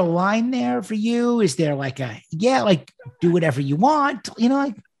 Is there a line there for you? Is there do whatever you want?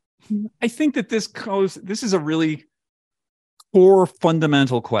 I think that this is a really core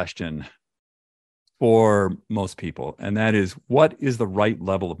fundamental question for most people. And that is, what is the right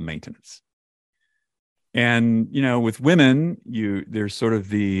level of maintenance? And, with women, there's sort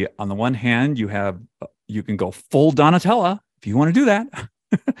of on the one hand, you can go full Donatella if you want to do that.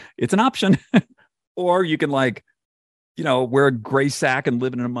 It's an option. Or you can wear a gray sack and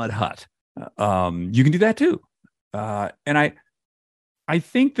live in a mud hut. You can do that too. And I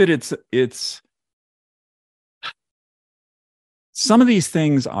think that it's some of these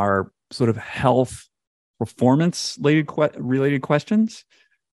things are sort of health performance related questions.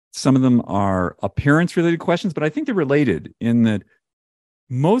 Some of them are appearance related questions, but I think they're related in that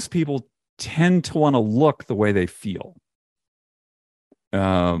most people tend to want to look the way they feel.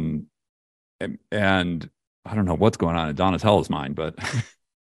 And I don't know what's going on in Donatella's mind, but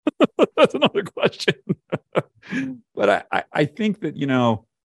that's another question. But I think that,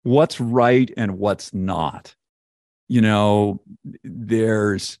 what's right and what's not,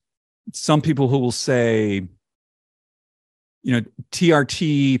 there's some people who will say,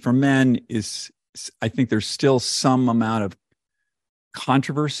 TRT for men is, I think there's still some amount of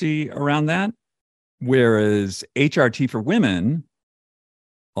controversy around that. Whereas HRT for women,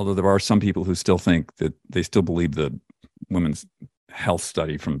 although there are some people who still think that they still believe the women's health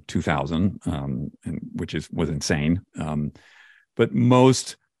study from 2000, which was insane. But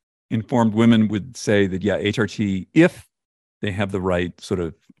most informed women would say that, HRT, if they have the right sort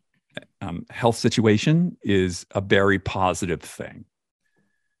of health situation, is a very positive thing.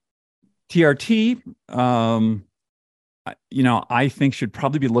 TRT, I think should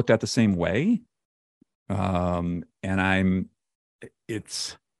probably be looked at the same way. I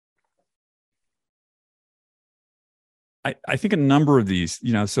think a number of these,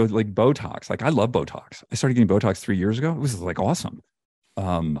 so like Botox, like I love Botox. I started getting Botox 3 years ago. It was like awesome.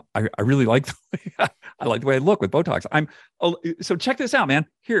 I really like the way I like the way I look with Botox. So check this out, man.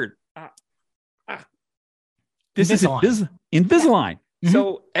 Here, this Invisalign. is Invisalign. Mm-hmm.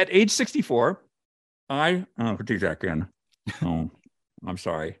 So at age 64, put that again. Oh, I'm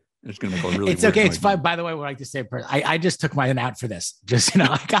sorry. It's going to make a really. It's okay. noise. It's fine. By the way, what I like to say, I just took mine out for this. Just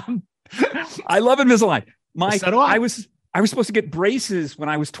I love Invisalign. So do I. I was supposed to get braces when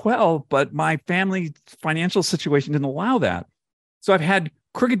I was 12, but my family financial situation didn't allow that. So I've had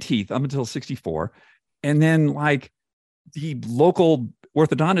crooked teeth up until 64. And then like the local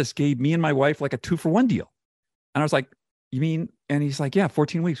orthodontist gave me and my wife like a 2-for-1 deal. And I was like, you mean? And he's like, yeah,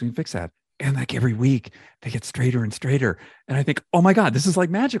 14 weeks, we can fix that. And like every week they get straighter and straighter. And I think, oh my God, this is like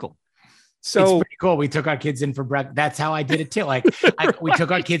magical. So it's pretty cool. We took our kids in for breakfast. That's how I did it too. Like we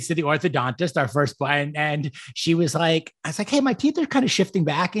took our kids to the orthodontist, our first one, and she was like, I was like, hey, my teeth are kind of shifting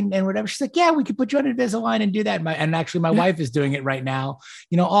back and whatever. She's like, yeah, we could put you on Invisalign and do that. And actually my wife is doing it right now,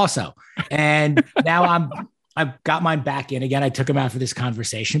 also. And now I've got mine back in again. I took them out for this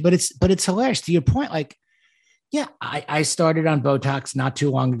conversation, but it's hilarious to your point. Like, yeah, I started on Botox not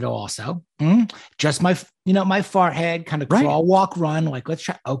too long ago also. Just my forehead, kind of crawl, walk, run. Like, let's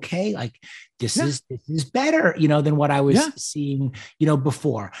try. Okay. Like this is better, than what I was seeing,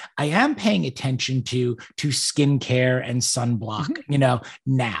 before. I am paying attention to skincare and sunblock,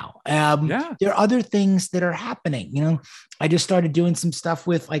 now. There are other things that are happening, I just started doing some stuff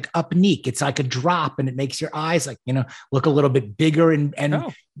with like Upneek. It's like a drop and it makes your eyes like, look a little bit bigger and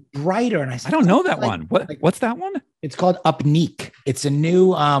brighter. And I said, I don't know that one. What's that one? It's called Upneek. It's a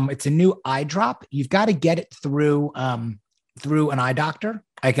new eye drop. You've got to get it through an eye doctor,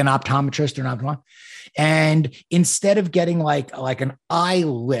 like an optometrist or an optometrist. And instead of getting like an eye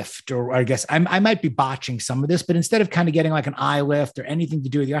lift, or I guess I might be botching some of this, but instead of kind of getting like an eye lift or anything to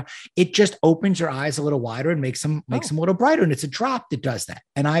do with your eye, it just opens your eyes a little wider and makes them a little brighter. And it's a drop that does that.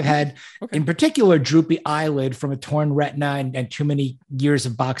 And I've had in particular droopy eyelid from a torn retina and too many years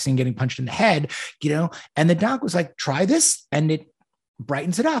of boxing, getting punched in the head, and the doc was like, try this. And it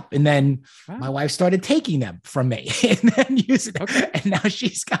brightens it up. And then my wife started taking them from me and then using them. And now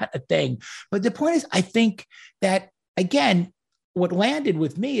she's got a thing. But the point is, I think that, again, what landed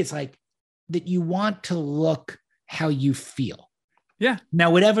with me is like that you want to look how you feel. Yeah. Now,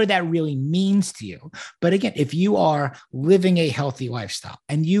 whatever that really means to you. But again, if you are living a healthy lifestyle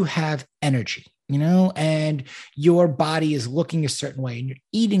and you have energy, and your body is looking a certain way and you're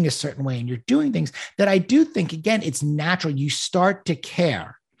eating a certain way and you're doing things that I do think, again, it's natural. You start to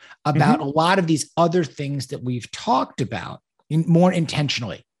care about a lot of these other things that we've talked about more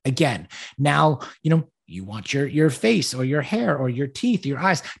intentionally. Again, now, you want your face or your hair or your teeth, your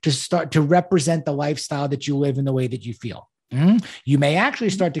eyes to start to represent the lifestyle that you live in the way that you feel. You may actually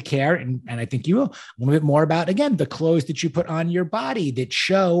start to care, and I think you will, a little bit more about, again, the clothes that you put on your body that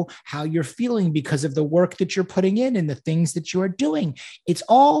show how you're feeling because of the work that you're putting in and the things that you are doing. It's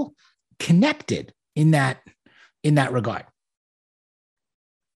all connected in that regard.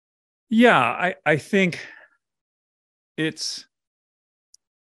 Yeah, I think it's,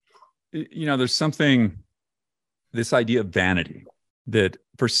 there's something, this idea of vanity that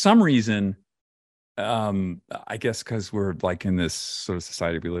for some reason, I guess because we're like in this sort of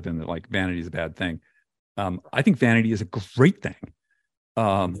society we live in, that like vanity is a bad thing. I think vanity is a great thing.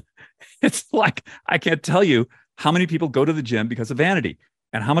 It's like, I can't tell you how many people go to the gym because of vanity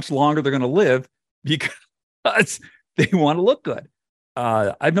and how much longer they're going to live because they want to look good.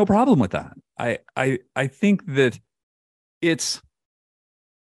 I have no problem with that. I think that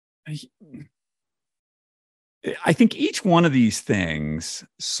I think each one of these things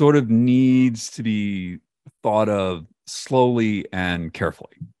sort of needs to be thought of slowly and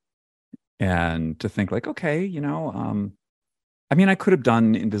carefully, and to think like, okay, I could have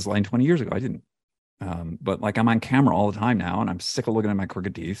done Invisalign 20 years ago. I didn't. But like I'm on camera all the time now and I'm sick of looking at my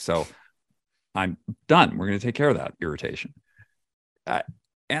crooked teeth. So I'm done. We're going to take care of that irritation.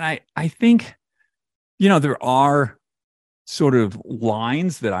 And I think, there are sort of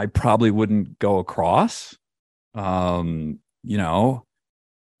lines that I probably wouldn't go across. Cool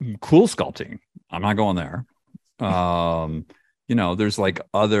sculpting. I'm not going there. There's like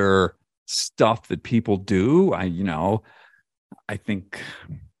other stuff that people do. I think,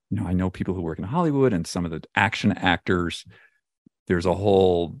 I know people who work in Hollywood and some of the action actors, there's a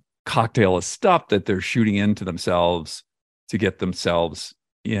whole cocktail of stuff that they're shooting into themselves to get themselves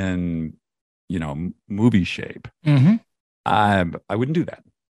in, movie shape. Mm-hmm. I wouldn't do that.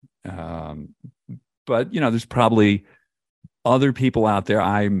 But there's probably other people out there.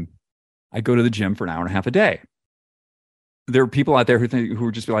 I go to the gym for an hour and a half a day. There are people out there who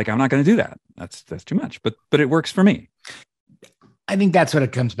would just be like, I'm not going to do that. That's too much, but it works for me. I think that's what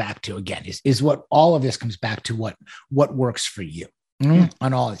it comes back to again, is what all of this comes back to, what works for you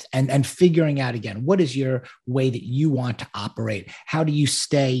on all this, and figuring out again, what is your way that you want to operate? How do you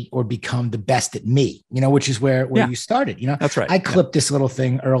stay or become the best at me, which is where you started, That's right. I clipped this little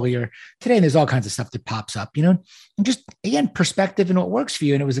thing earlier today and there's all kinds of stuff that pops up, and just again, perspective and what works for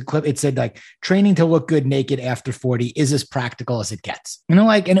you. And it was a clip. It said like training to look good naked after 40 is as practical as it gets, and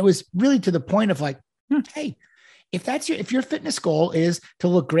it was really to the point of like, hey, if your fitness goal is to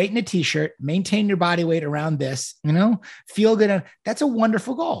look great in a t-shirt, maintain your body weight around this, feel good, that's a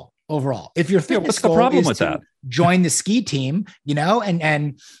wonderful goal overall. If your fitness goal is to join the ski team,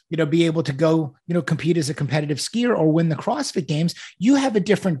 and be able to go, compete as a competitive skier or win the CrossFit Games, you have a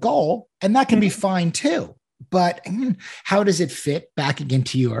different goal, and that can be fine too. But how does it fit back again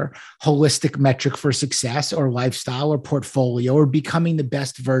to your holistic metric for success or lifestyle or portfolio or becoming the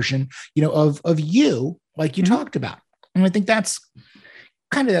best version, of you, like you talked about? And I think that's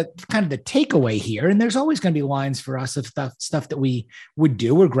kind of the takeaway here. And there's always going to be lines for us of stuff that we would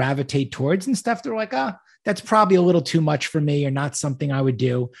do or gravitate towards, and stuff that we're like, that's probably a little too much for me, or not something I would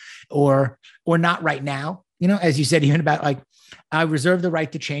do, or not right now. As you said, even about like, I reserve the right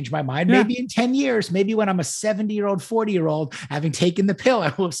to change my mind. Maybe in 10 years, maybe when I'm a 70-year-old, 40-year-old, having taken the pill,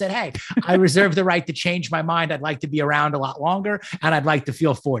 I will have said, hey, I reserve the right to change my mind. I'd like to be around a lot longer, and I'd like to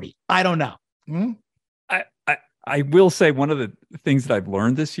feel 40. I don't know. I will say one of the things that I've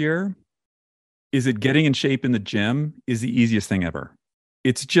learned this year is that getting in shape in the gym is the easiest thing ever.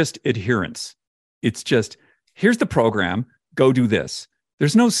 It's just adherence. It's just, here's the program, go do this.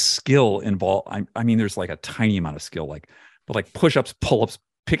 There's no skill involved. I mean, there's like a tiny amount of skill, like push-ups, pull-ups,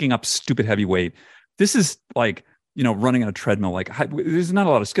 picking up stupid heavy weight. This is like, running on a treadmill. Like there's not a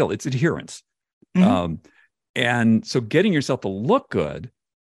lot of skill. It's adherence. And so getting yourself to look good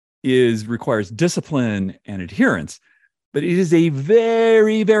requires discipline and adherence, but it is a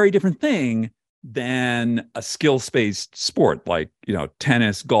very, very different thing than a skill-based sport like,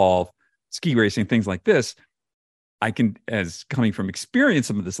 tennis, golf, ski racing, things like this. I can, as coming from experience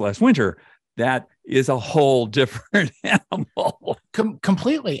some of this last winter, that is a whole different animal.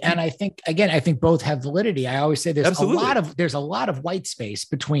 Completely. And I think both have validity. I always say there's Absolutely. a lot of white space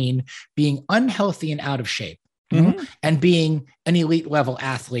between being unhealthy and out of shape. And being an elite level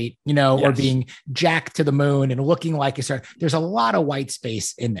athlete, or being jacked to the moon and looking like a star. There's a lot of white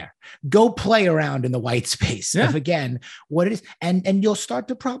space in there. Go play around in the white space of, again, what it is. And you'll start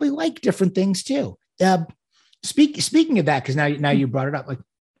to probably like different things too. Speaking of that, because now you brought it up, like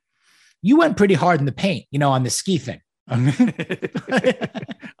you went pretty hard in the paint, on the ski thing. I'm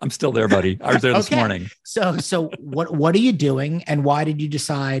still there, buddy. I was there this morning. So what are you doing, and why did you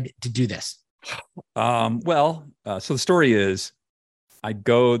decide to do this? So the story is,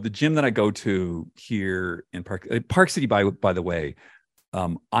 the gym that I go to here in Park City, by the way,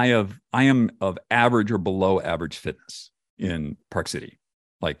 I am of average or below average fitness in Park City.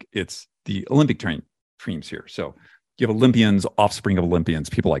 Like it's the Olympic teams here. So you have Olympians, offspring of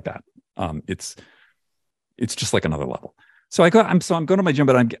Olympians, people like that. It's just like another level. So I'm going to my gym,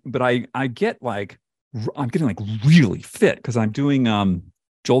 but I get like, I'm getting like really fit because I'm doing,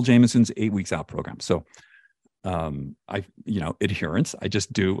 Joel Jamieson's 8 weeks out program. So, adherence, I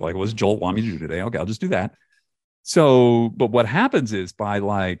just do like, what does Joel want me to do today? Okay, I'll just do that. So, but what happens is by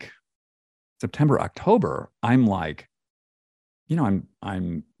like September, October, I'm like,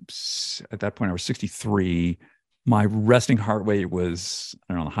 I'm at that point I was 63. My resting heart rate was,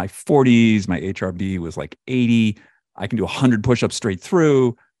 I don't know, high 40s. My HRV was like 80. I can do 100 push-ups straight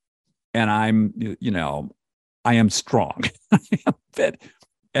through. And I'm, I am strong. I am fit.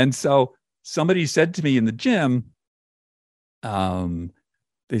 And so somebody said to me in the gym,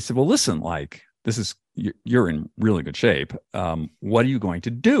 they said, well, listen, like you're in really good shape. What are you going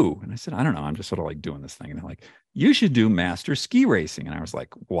to do? And I said, I don't know. I'm just sort of like doing this thing. And they're like, you should do master ski racing. And I was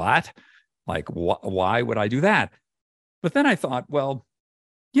like, what? Like, why would I do that? But then I thought, well,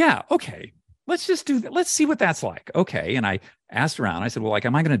 yeah, okay, let's just do that. Let's see what that's like. Okay. And I asked around. I said, well, like,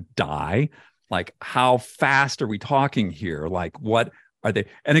 am I going to die? Like, how fast are we talking here? Like, what are they?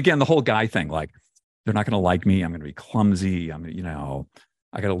 And again, the whole guy thing, like, they're not going to like me. I'm going to be clumsy. I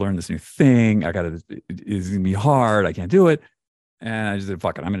got to learn this new thing. It's going to be hard. I can't do it. And I just said,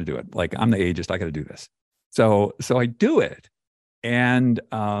 fuck it. I'm going to do it. Like, I'm the ageist. I got to do this. So I do it. And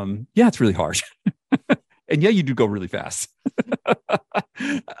yeah, it's really hard. And yeah, you do go really fast.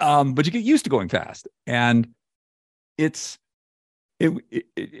 But you get used to going fast. And I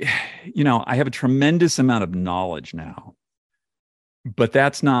have a tremendous amount of knowledge now, but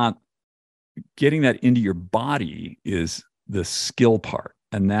that's not getting that into your body is the skill part.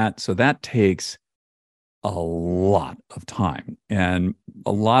 And that takes a lot of time. And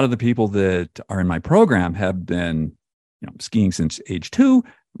a lot of the people that are in my program have been, skiing since age 2,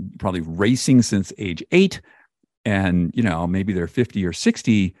 probably racing since age 8. And, maybe they're 50 or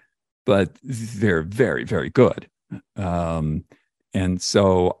 60, but they're very, very good. And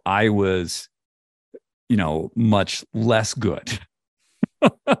so I was, much less good.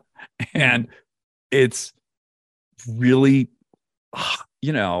 And it's really,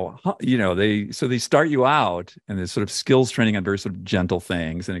 they start you out and there's sort of skills training on very sort of gentle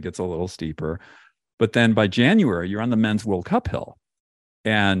things, and it gets a little steeper. But then by January, you're on the men's World Cup hill,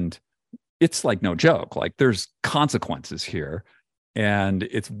 and it's like no joke. Like, there's consequences here. And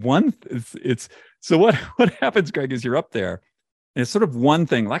so what happens, Greg, is you're up there and it's sort of one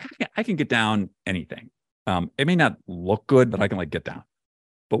thing, like I can get down anything. It may not look good, but I can like get down.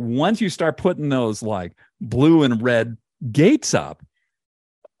 But once you start putting those like blue and red gates up,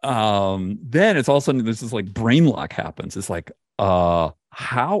 then it's all of a sudden this is like brain lock happens. It's like, I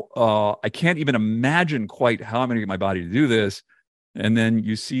can't even imagine quite how I'm going to get my body to do this. And then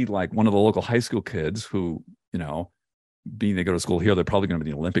you see like one of the local high school kids who, being they go to school here, they're probably going to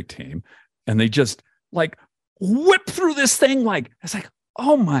be the Olympic team. And they just like whip through this thing. Like, it's like,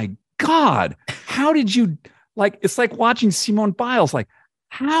 oh my God, how did you, like, it's like watching Simone Biles. Like,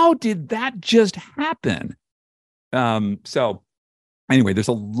 how did that just happen? So anyway, there's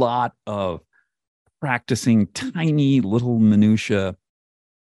a lot of practicing tiny little minutia,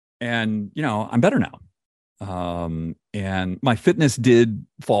 and, I'm better now. And my fitness did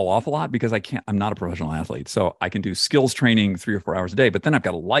fall off a lot because I'm not a professional athlete. So I can do skills training 3 or 4 hours a day, but then I've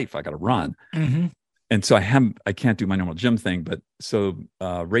got a life, I got to run. Mm-hmm. And so I can't do my normal gym thing, but so,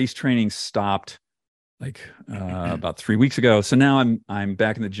 race training stopped like, about 3 weeks ago. So now I'm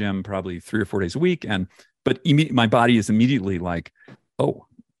back in the gym probably 3 or 4 days a week. But my body is immediately like, oh,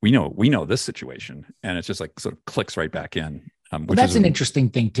 we know this situation. And it's just like sort of clicks right back in. Well, that's an interesting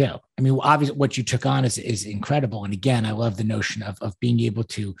thing too. I mean, obviously what you took on is incredible. And again, I love the notion of being able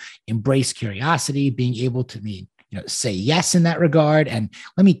to embrace curiosity, being able to say yes in that regard. And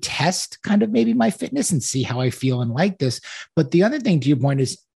let me test kind of maybe my fitness and see how I feel and like this. But the other thing to your point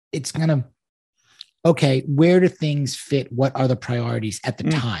is it's kind of, okay, where do things fit? What are the priorities at the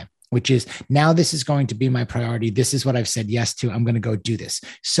time? Which is, now this is going to be my priority. This is what I've said yes to. I'm going to go do this.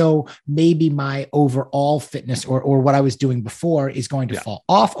 So maybe my overall fitness or what I was doing before is going to fall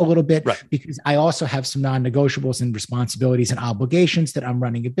off a little bit, right, because I also have some non-negotiables and responsibilities and obligations that I'm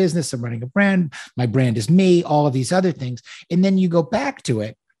running a business, I'm running a brand. My brand is me, all of these other things. And then you go back to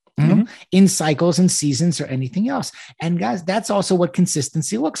it in cycles and seasons or anything else. And guys, that's also what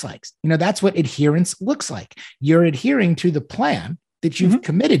consistency looks like. That's what adherence looks like. You're adhering to the plan that you've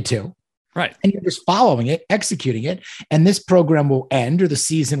committed to, right? And you're just following it, executing it. And this program will end, or the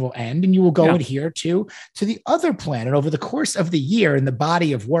season will end, and you will go adhere to the other plan. And over the course of the year in the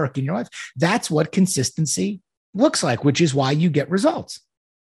body of work in your life, that's what consistency looks like, which is why you get results.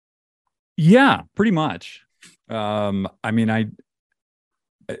 Yeah, pretty much. I mean,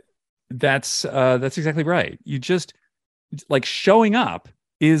 that's exactly right. You just like showing up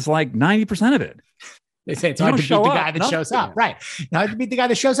is like 90% of it. They say it's hard to beat the guy that shows up. Right. Now, hard to beat the guy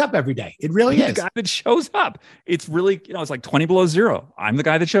that shows up every day. It really is. The guy that shows up. It's really, it's like 20 below zero. I'm the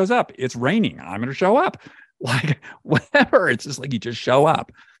guy that shows up. It's raining. I'm going to show up. Like, whatever. It's just like you just show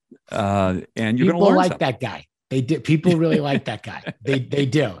up. And you're going to learn like something. That guy. They do. People really like that guy. They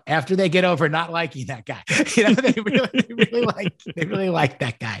do. After they get over not liking that guy, they really like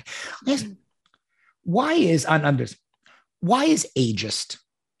that guy. Why is ageist,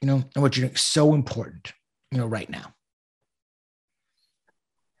 and what you're doing so important, right now?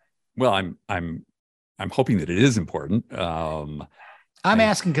 Well, I'm hoping that it is important. I'm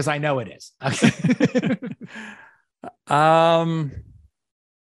asking because I know it is. Okay. I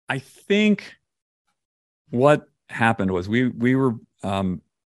think what happened was we were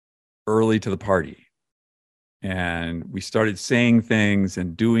early to the party, and we started saying things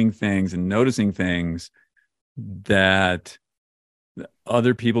and doing things and noticing things that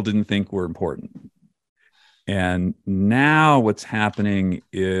other people didn't think were important. And now what's happening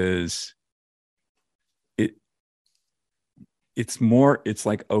is it's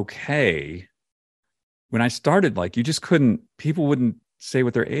like, okay, when I started, like, people wouldn't say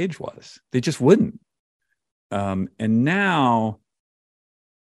what their age was. They just wouldn't. And now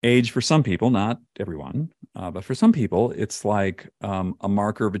age, for some people, not everyone, but for some people, it's like a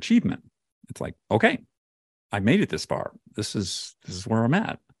marker of achievement. It's like, okay, I made it this far. This is where I'm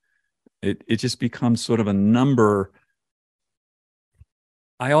at. It just becomes sort of a number.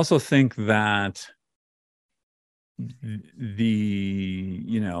 I also think that the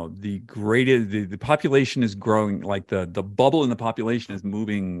population is growing, like the bubble in the population is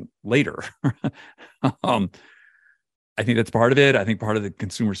moving later. I think that's part of it. I think part of the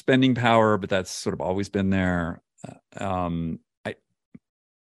consumer spending power, but that's sort of always been there. There's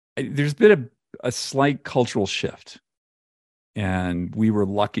been a slight cultural shift, and we were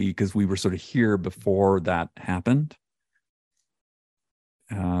lucky because we were sort of here before that happened.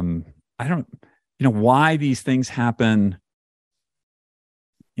 I don't, why these things happen.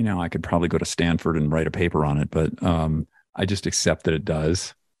 I could probably go to Stanford and write a paper on it, but I just accept that it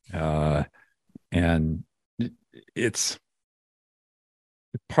does. And it's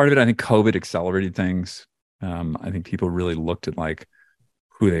part of it. I think COVID accelerated things. I think people really looked at like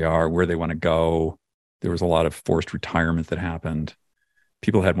who they are, where they want to go. There was a lot of forced retirement that happened.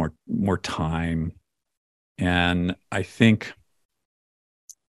 People had more time. And I think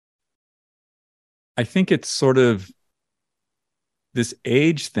it's sort of this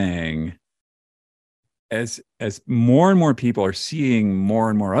age thing, as more and more people are seeing more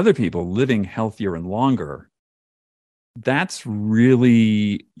and more other people living healthier and longer. That's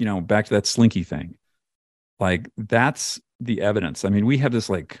really, back to that slinky thing. Like, that's the evidence. I mean, we have this,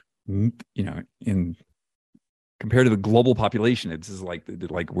 like, in compared to the global population, it's just like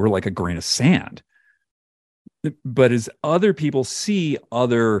we're like a grain of sand. But as other people see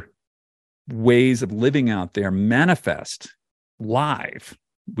other ways of living out there manifest live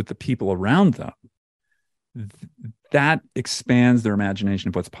with the people around them, that expands their imagination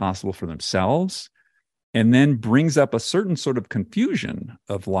of what's possible for themselves, and then brings up a certain sort of confusion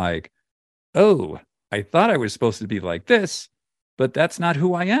of like, oh, I thought I was supposed to be like this, but that's not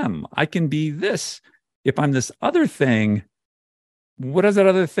who I am. I can be this. If I'm this other thing, what is that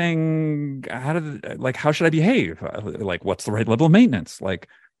other thing? How should I behave? Like, what's the right level of maintenance? Like,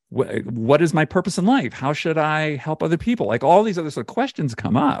 what is my purpose in life? How should I help other people? Like, all these other sort of questions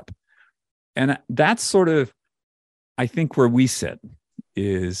come up. And that's sort of, I think, where we sit,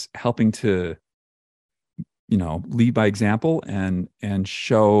 is helping to, lead by example and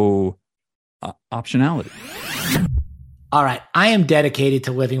show optionality. All right. I am dedicated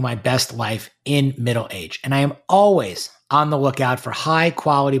to living my best life in middle age, and I am always on the lookout for high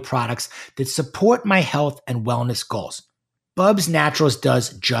quality products that support my health and wellness goals. Bubs Naturals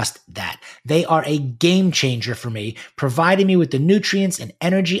does just that. They are a game changer for me, providing me with the nutrients and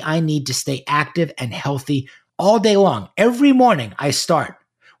energy I need to stay active and healthy all day long. Every morning I start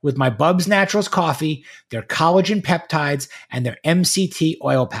with my Bubs Naturals coffee, their collagen peptides, and their MCT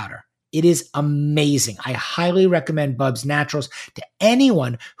oil powder. It is amazing. I highly recommend Bubs Naturals to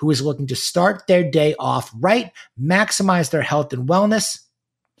anyone who is looking to start their day off right, maximize their health and wellness,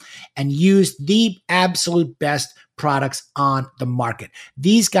 and use the absolute best products on the market.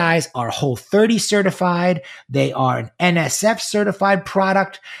 These guys are Whole30 certified. They are an NSF certified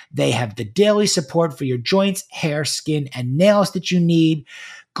product. They have the daily support for your joints, hair, skin, and nails that you need.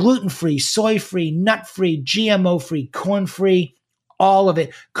 Gluten-free, soy-free, nut-free, GMO-free, corn-free. All of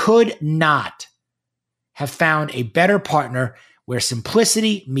it. Could not have found a better partner where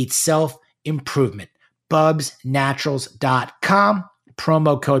simplicity meets self-improvement. BubsNaturals.com.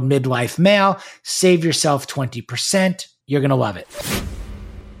 Promo code MidlifeMale. Save yourself 20%. You're going to love it.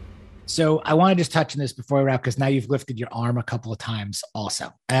 So I want to just touch on this before we wrap, because now you've lifted your arm a couple of times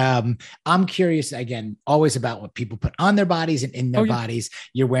also. I'm curious, again, always about what people put on their bodies and in their bodies.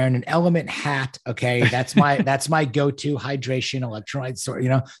 You're wearing an Element hat. Okay. That's my go-to hydration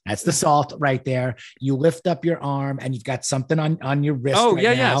electrolyte. That's the salt right there. You lift up your arm and you've got something on your wrist now.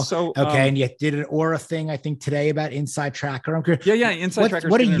 Yeah. So, okay. And you did an aura thing, I think today, about Inside Tracker. I'm curious. Yeah. Inside Tracker.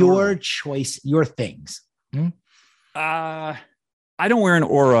 What are your your things? I don't wear an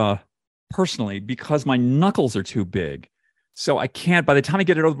aura personally because my knuckles are too big. So I can't, by the time I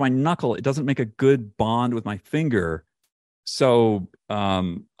get it over my knuckle, it doesn't make a good bond with my finger. So I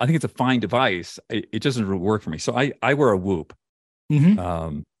think it's a fine device. It doesn't really work for me. So I wear a Whoop.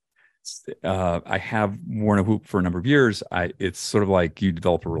 Mm-hmm. I have worn a Whoop for a number of years. It's sort of like you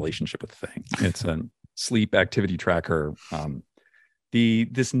develop a relationship with the thing. It's a sleep activity tracker.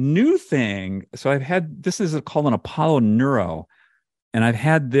 This new thing. So this is called an Apollo Neuro, and I've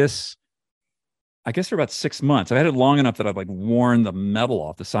had this, I guess, for about 6 months. I've had it long enough that I've like worn the metal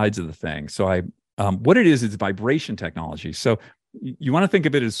off the sides of the thing. So what it is vibration technology. So you want to think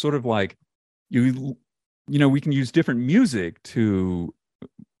of it as sort of like we can use different music to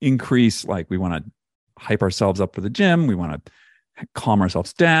increase, like we want to hype ourselves up for the gym. We want to calm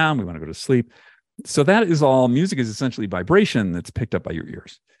ourselves down. We want to go to sleep. So that is all. Music is essentially vibration that's picked up by your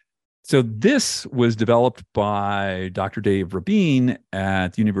ears. So this was developed by Dr. Dave Rabin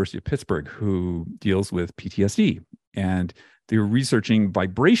at the University of Pittsburgh, who deals with PTSD. And they were researching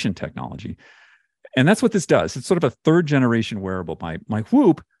vibration technology. And that's what this does. It's sort of a third generation wearable. My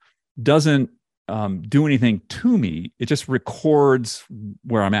Whoop doesn't do anything to me. It just records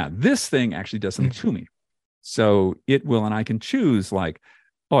where I'm at. This thing actually does something to me. So it will, and I can choose like,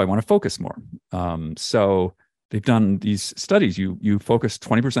 oh, I want to focus more. So they've done these studies. You focus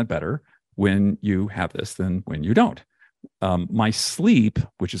 20% better when you have this than when you don't. My sleep,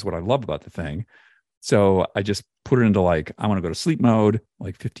 which is what I love about the thing. So I just put it into like, I want to go to sleep mode,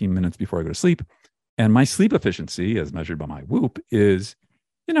 like 15 minutes before I go to sleep. And my sleep efficiency, as measured by my Whoop, is,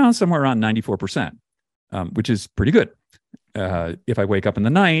 somewhere around 94%, which is pretty good. If I wake up in the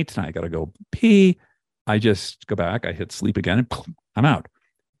night and I got to go pee, I just go back, I hit sleep again, and I'm out.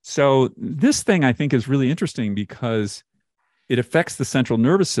 So this thing I think is really interesting because it affects the central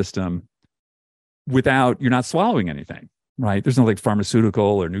nervous system without, you're not swallowing anything, right? There's no like pharmaceutical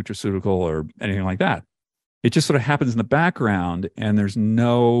or nutraceutical or anything like that. It just sort of happens in the background, and there's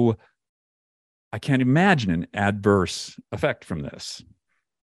I can't imagine an adverse effect from this.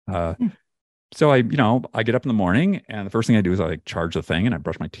 So I get up in the morning, and the first thing I do is I like charge the thing, and I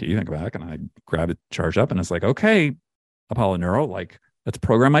brush my teeth and go back and I grab it, charge up, and it's like, okay, Apollo Neuro, like, let's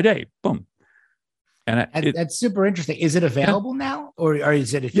program my day. Boom. And that's super interesting. Is it available now, or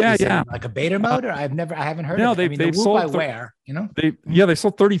is it like a beta mode? Or I haven't heard of it. They've the sold Whoop I wear, they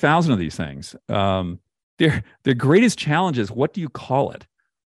sold 30,000 of these things. Their greatest challenge is, what do you call it?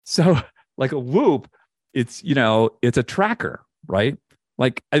 So like a Whoop, it's a tracker, right?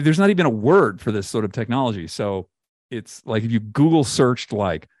 Like there's not even a word for this sort of technology. So it's like if you Google searched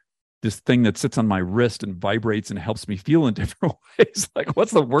like this thing that sits on my wrist and vibrates and helps me feel in different ways, like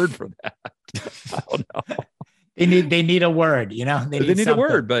what's the word for that? I don't know. They need a word, they need a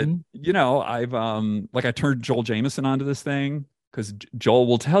word, but I've I turned Joel Jameson onto this thing because Joel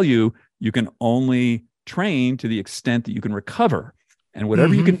will tell you can only train to the extent that you can recover, and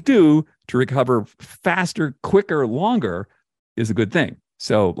whatever you can do to recover faster, quicker, longer is a good thing.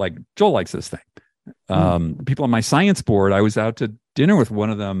 So like Joel likes this thing. People on my science board, I was out to dinner with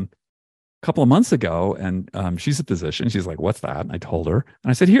one of them a couple of months ago, and she's a physician. She's like, "What's that?" And I told her, and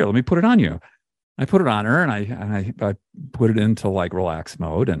I said, "Here, let me put it on you." I put it on her, and I put it into like relax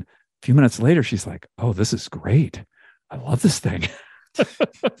mode. And a few minutes later, she's like, "Oh, this is great. I love this thing."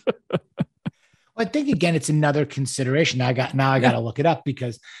 I think again, it's another consideration. I got to look it up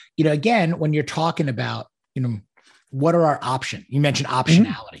because, again, when you're talking about, what are our options? You mentioned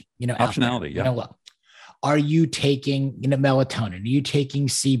optionality, optionality. Yeah. Look, are you taking, melatonin? Are you taking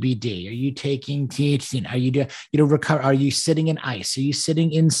CBD? Are you taking THC? Are you doing, recover? Are you sitting in ice? Are you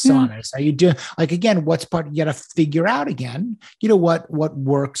sitting in saunas? Are you doing again, what's part, you got to figure out again, what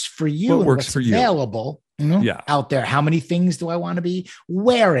works for you, what works for available. Out there. How many things do I want to be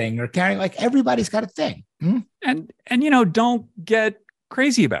wearing or carrying? Like everybody's got a thing. And don't get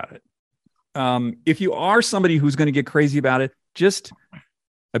crazy about it. If you are somebody who's going to get crazy about it, just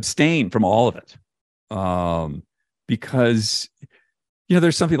abstain from all of it. Because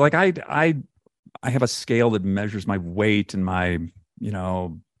there's something like I have a scale that measures my weight and my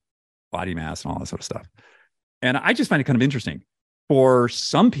body mass and all that sort of stuff. And I just find it kind of interesting. For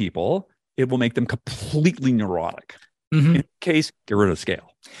some people, it will make them completely neurotic. In this case, get rid of the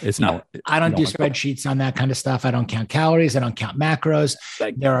scale. It's not. I don't do spreadsheets on that kind of stuff. I don't count calories. I don't count macros.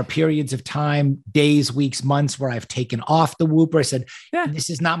 There are periods of time, days, weeks, months where I've taken off the Whooper. I said, this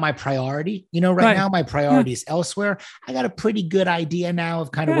is not my priority. Right now, my priority is elsewhere. I got a pretty good idea now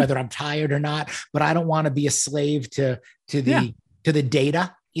of kind of whether I'm tired or not, but I don't want to be a slave to the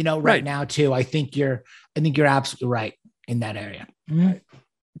data, right now too. I think you're absolutely right in that area.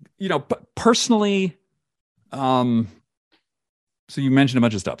 Personally, so you mentioned a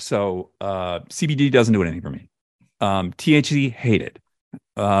bunch of stuff. So CBD doesn't do anything for me. THC, hate it.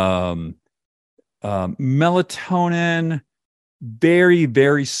 Melatonin, very,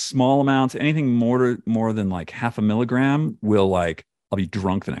 very small amounts. Anything more than like half a milligram I'll be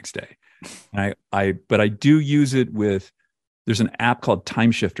drunk the next day. And but I do use it with, there's an app called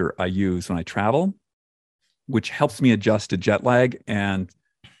Time Shifter I use when I travel, which helps me adjust to jet lag, and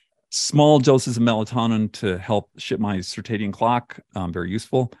small doses of melatonin to help shift my circadian clock. Very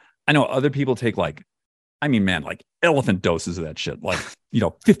useful. I know other people take like elephant doses of that shit,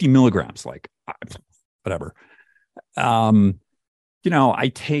 50 milligrams, whatever. I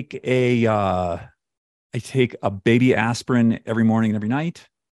take a baby aspirin every morning and every night.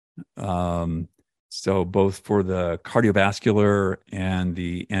 So both for the cardiovascular and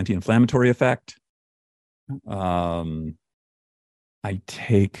the anti-inflammatory effect. I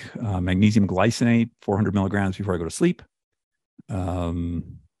take magnesium glycinate, 400 milligrams before I go to sleep.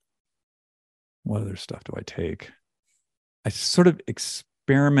 What other stuff do I take? I sort of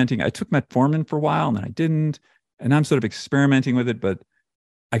experimenting. I took metformin for a while and then I didn't, and I'm sort of experimenting with it, but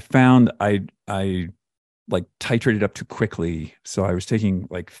I found I titrated up too quickly. So I was taking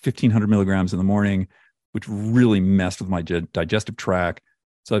 1,500 milligrams in the morning, which really messed with my digestive tract.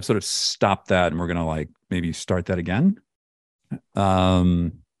 So I've sort of stopped that, and we're going to maybe start that again.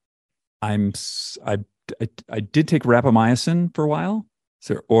 I did take rapamycin for a while,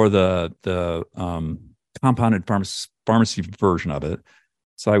 or the compounded pharmacy version of it.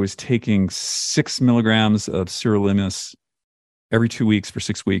 So I was taking 6 milligrams of sirolimus every 2 weeks for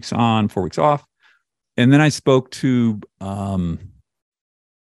 6 weeks on, 4 weeks off. And then I spoke to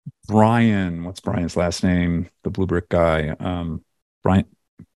Brian. What's Brian's last name? The Blue Brick guy. Brian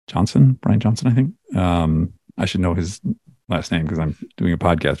Johnson, I think. I should know his last name because I'm doing a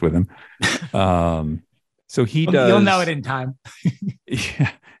podcast with him. So he does. You'll know it in time.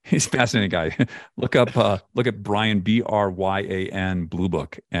 Yeah, he's a fascinating guy. Look at Brian, Bryan, Blue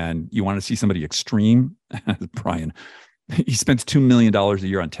Book, and you want to see somebody extreme? Brian. He spends $2 million a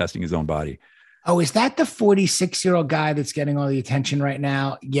year on testing his own body. Oh, is that the 46-year-old guy that's getting all the attention right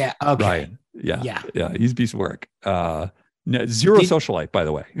now? Yeah. Okay. Right. Yeah. He's a piece of work. Zero social life, by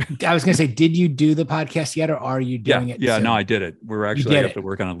the way. I was going to say, did you do the podcast yet, or are you doing it? Yeah, no, I did it. I have to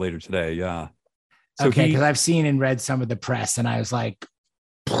work on it later today. Yeah. So okay, because I've seen and read some of the press, and I was like,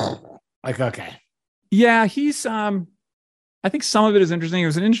 okay. Yeah, he's. I think some of it is interesting. It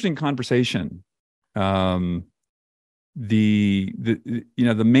was an interesting conversation. The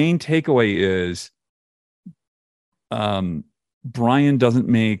main takeaway is, Brian doesn't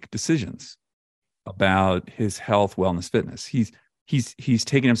make decisions about his health, wellness, fitness. He's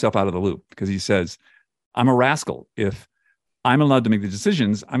taking himself out of the loop because he says, I'm a rascal. If I'm allowed to make the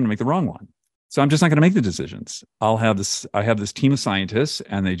decisions, I'm going to make the wrong one. So I'm just not going to make the decisions. I have this team of scientists,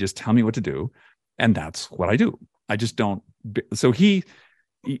 and they just tell me what to do. And that's what I do. I just don't. So he's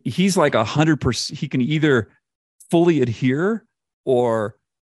like 100%. He can either fully adhere, or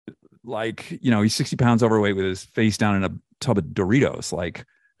he's 60 pounds overweight with his face down in a tub of Doritos.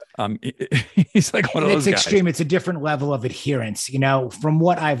 He's like one of those guys. It's extreme. It's a different level of adherence. From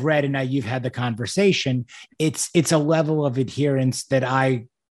what I've read, and now you've had the conversation, it's a level of adherence that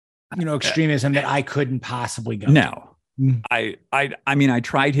extremism that I couldn't possibly go. No, I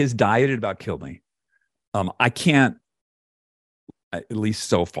tried his diet. It about killed me. I can't, at least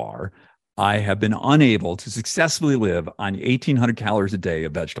so far, I have been unable to successfully live on 1,800 calories a day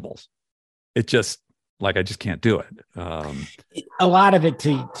of vegetables. It just, I just can't do it. A lot of it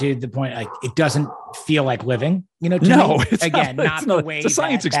to the point, it doesn't feel like living, it's the way. It's a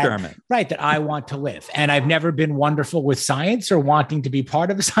science experiment. That I want to live. And I've never been wonderful with science or wanting to be part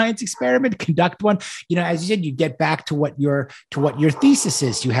of a science experiment, conduct one. As you said, you get back to what your thesis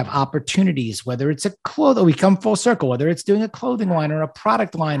is. You have opportunities, whether it's we come full circle, whether it's doing a clothing line or a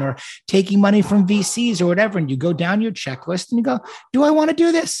product line or taking money from VCs or whatever. And you go down your checklist and you go, do I want to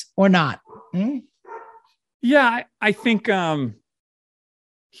do this or not? Yeah, I think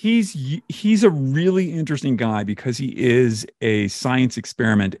he's a really interesting guy because he is a science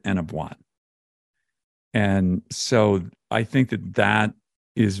experiment N of one. And so I think that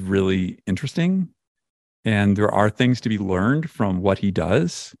is really interesting. And there are things to be learned from what he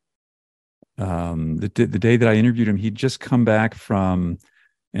does. The day that I interviewed him, he'd just come back from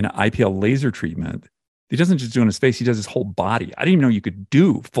an IPL laser treatment. He doesn't just do it on his face, he does his whole body. I didn't even know you could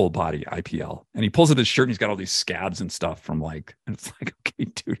do full body IPL. And he pulls up his shirt and he's got all these scabs and stuff and it's like, okay,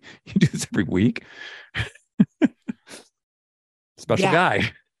 dude, you do this every week. Special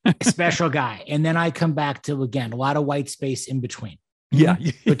guy. Special guy. And then I come back to, again, a lot of white space in between. Yeah.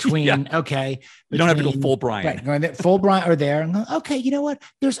 Between, Yeah. okay. You don't have to go full Brian. Right. Going full Brian or there. And okay, you know what?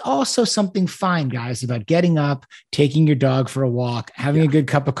 There's also something fine, guys, about getting up, taking your dog for a walk, having a good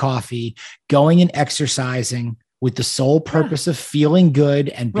cup of coffee, going and exercising with the sole purpose of feeling good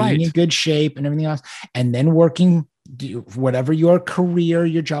and being in good shape and everything else. And then working, whatever your career,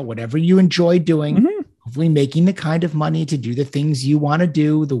 your job, whatever you enjoy doing, hopefully making the kind of money to do the things you want to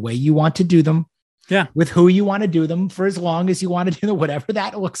do, the way you want to do them. Yeah. With who you want to do them for as long as you want to do them, whatever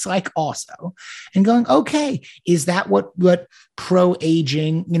that looks like also. And going, okay, is that what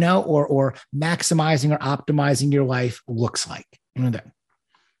pro-aging, or maximizing or optimizing your life looks like?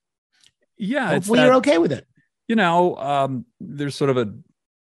 Yeah. Hopefully you're okay with it. There's sort of a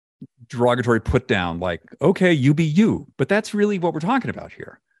derogatory put down like, okay, you be you. But that's really what we're talking about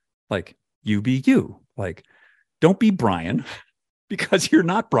here. Like, you be you. Like, don't be Brian because you're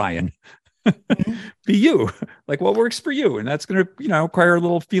not Brian. Be you, like what works for you. And that's going to, require a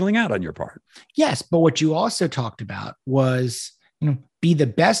little feeling out on your part. Yes. But what you also talked about was, be the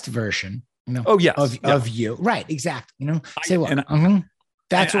best version, of you. Right. Exactly. Say what?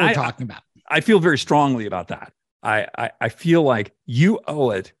 That's what we're talking about. I feel very strongly about that. I feel like you owe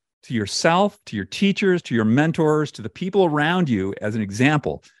it to yourself, to your teachers, to your mentors, to the people around you as an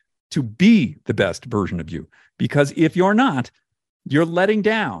example to be the best version of you. Because if you're not, you're letting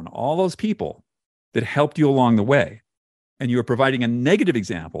down all those people that helped you along the way. And you're providing a negative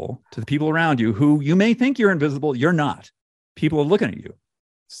example to the people around you who you may think you're invisible. You're not. People are looking at you.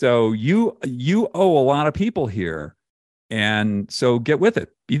 So you owe a lot of people here. And so get with it.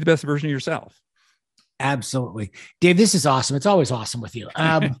 Be the best version of yourself. Absolutely. Dave, this is awesome. It's always awesome with you.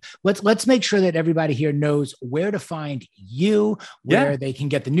 Let's make sure that everybody here knows where to find you, where they can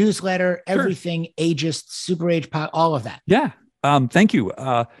get the newsletter, everything, Ageist, Super Age Pod, all of that. Yeah. Thank you.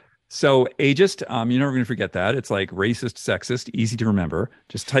 So Ageist, you're never going to forget that. It's like racist, sexist, easy to remember.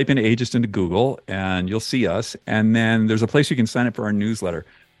 Just type in Ageist into Google and you'll see us. And then there's a place you can sign up for our newsletter,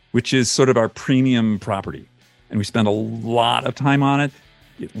 which is sort of our premium property. And we spend a lot of time on it.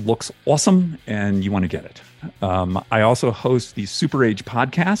 It looks awesome and you want to get it. I also host the Super Age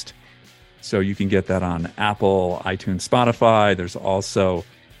podcast. So you can get that on Apple, iTunes, Spotify. There's also,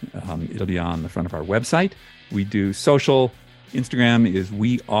 it'll be on the front of our website. We do social. Instagram is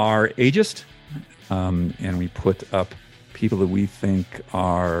We Are Ageist. And we put up people that we think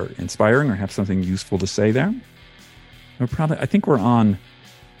are inspiring or have something useful to say there. I think we're on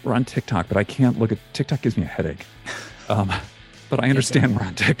TikTok, but I can't look at TikTok. Gives me a headache. But I understand we're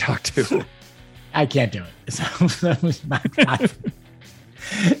on TikTok too. I can't do it. So that was my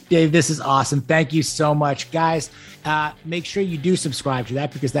Dave, this is awesome. Thank you so much, guys. Make sure you do subscribe to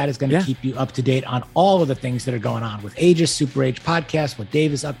that because that is going to keep you up to date on all of the things that are going on with Ageist, Super Age Podcast, what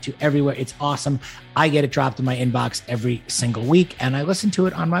Dave is up to everywhere. It's awesome. I get it dropped in my inbox every single week, and I listen to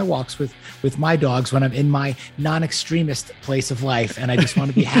it on my walks with my dogs when I'm in my non-extremist place of life, and I just want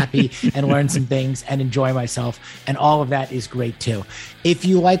to be happy and learn some things and enjoy myself, and all of that is great too. If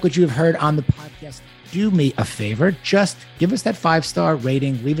you like what you have heard on the podcast, do me a favor, just give us that 5-star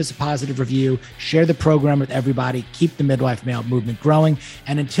rating, leave us a positive review, share the program with everybody, keep the midlife male movement growing.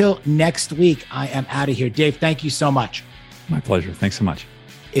 And until next week, I am out of here. Dave, thank you so much. My pleasure. Thanks so much.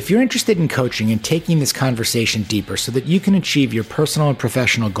 If you're interested in coaching and taking this conversation deeper so that you can achieve your personal and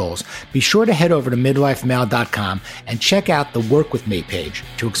professional goals, be sure to head over to midlifemale.com and check out the Work With Me page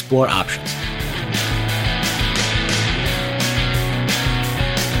to explore options.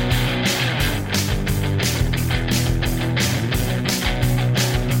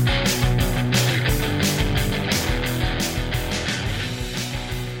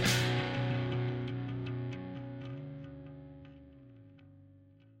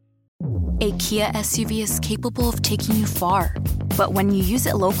 A Kia SUV is capable of taking you far. But when you use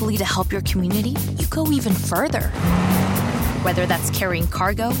it locally to help your community, you go even further. Whether that's carrying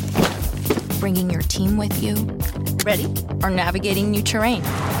cargo, bringing your team with you, ready, or navigating new terrain.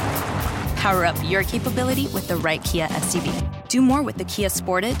 Power up your capability with the right Kia SUV. Do more with the Kia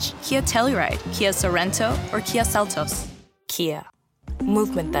Sportage, Kia Telluride, Kia Sorento, or Kia Seltos. Kia.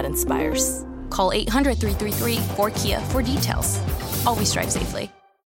 Movement that inspires. Call 800-333-4KIA for details. Always drive safely.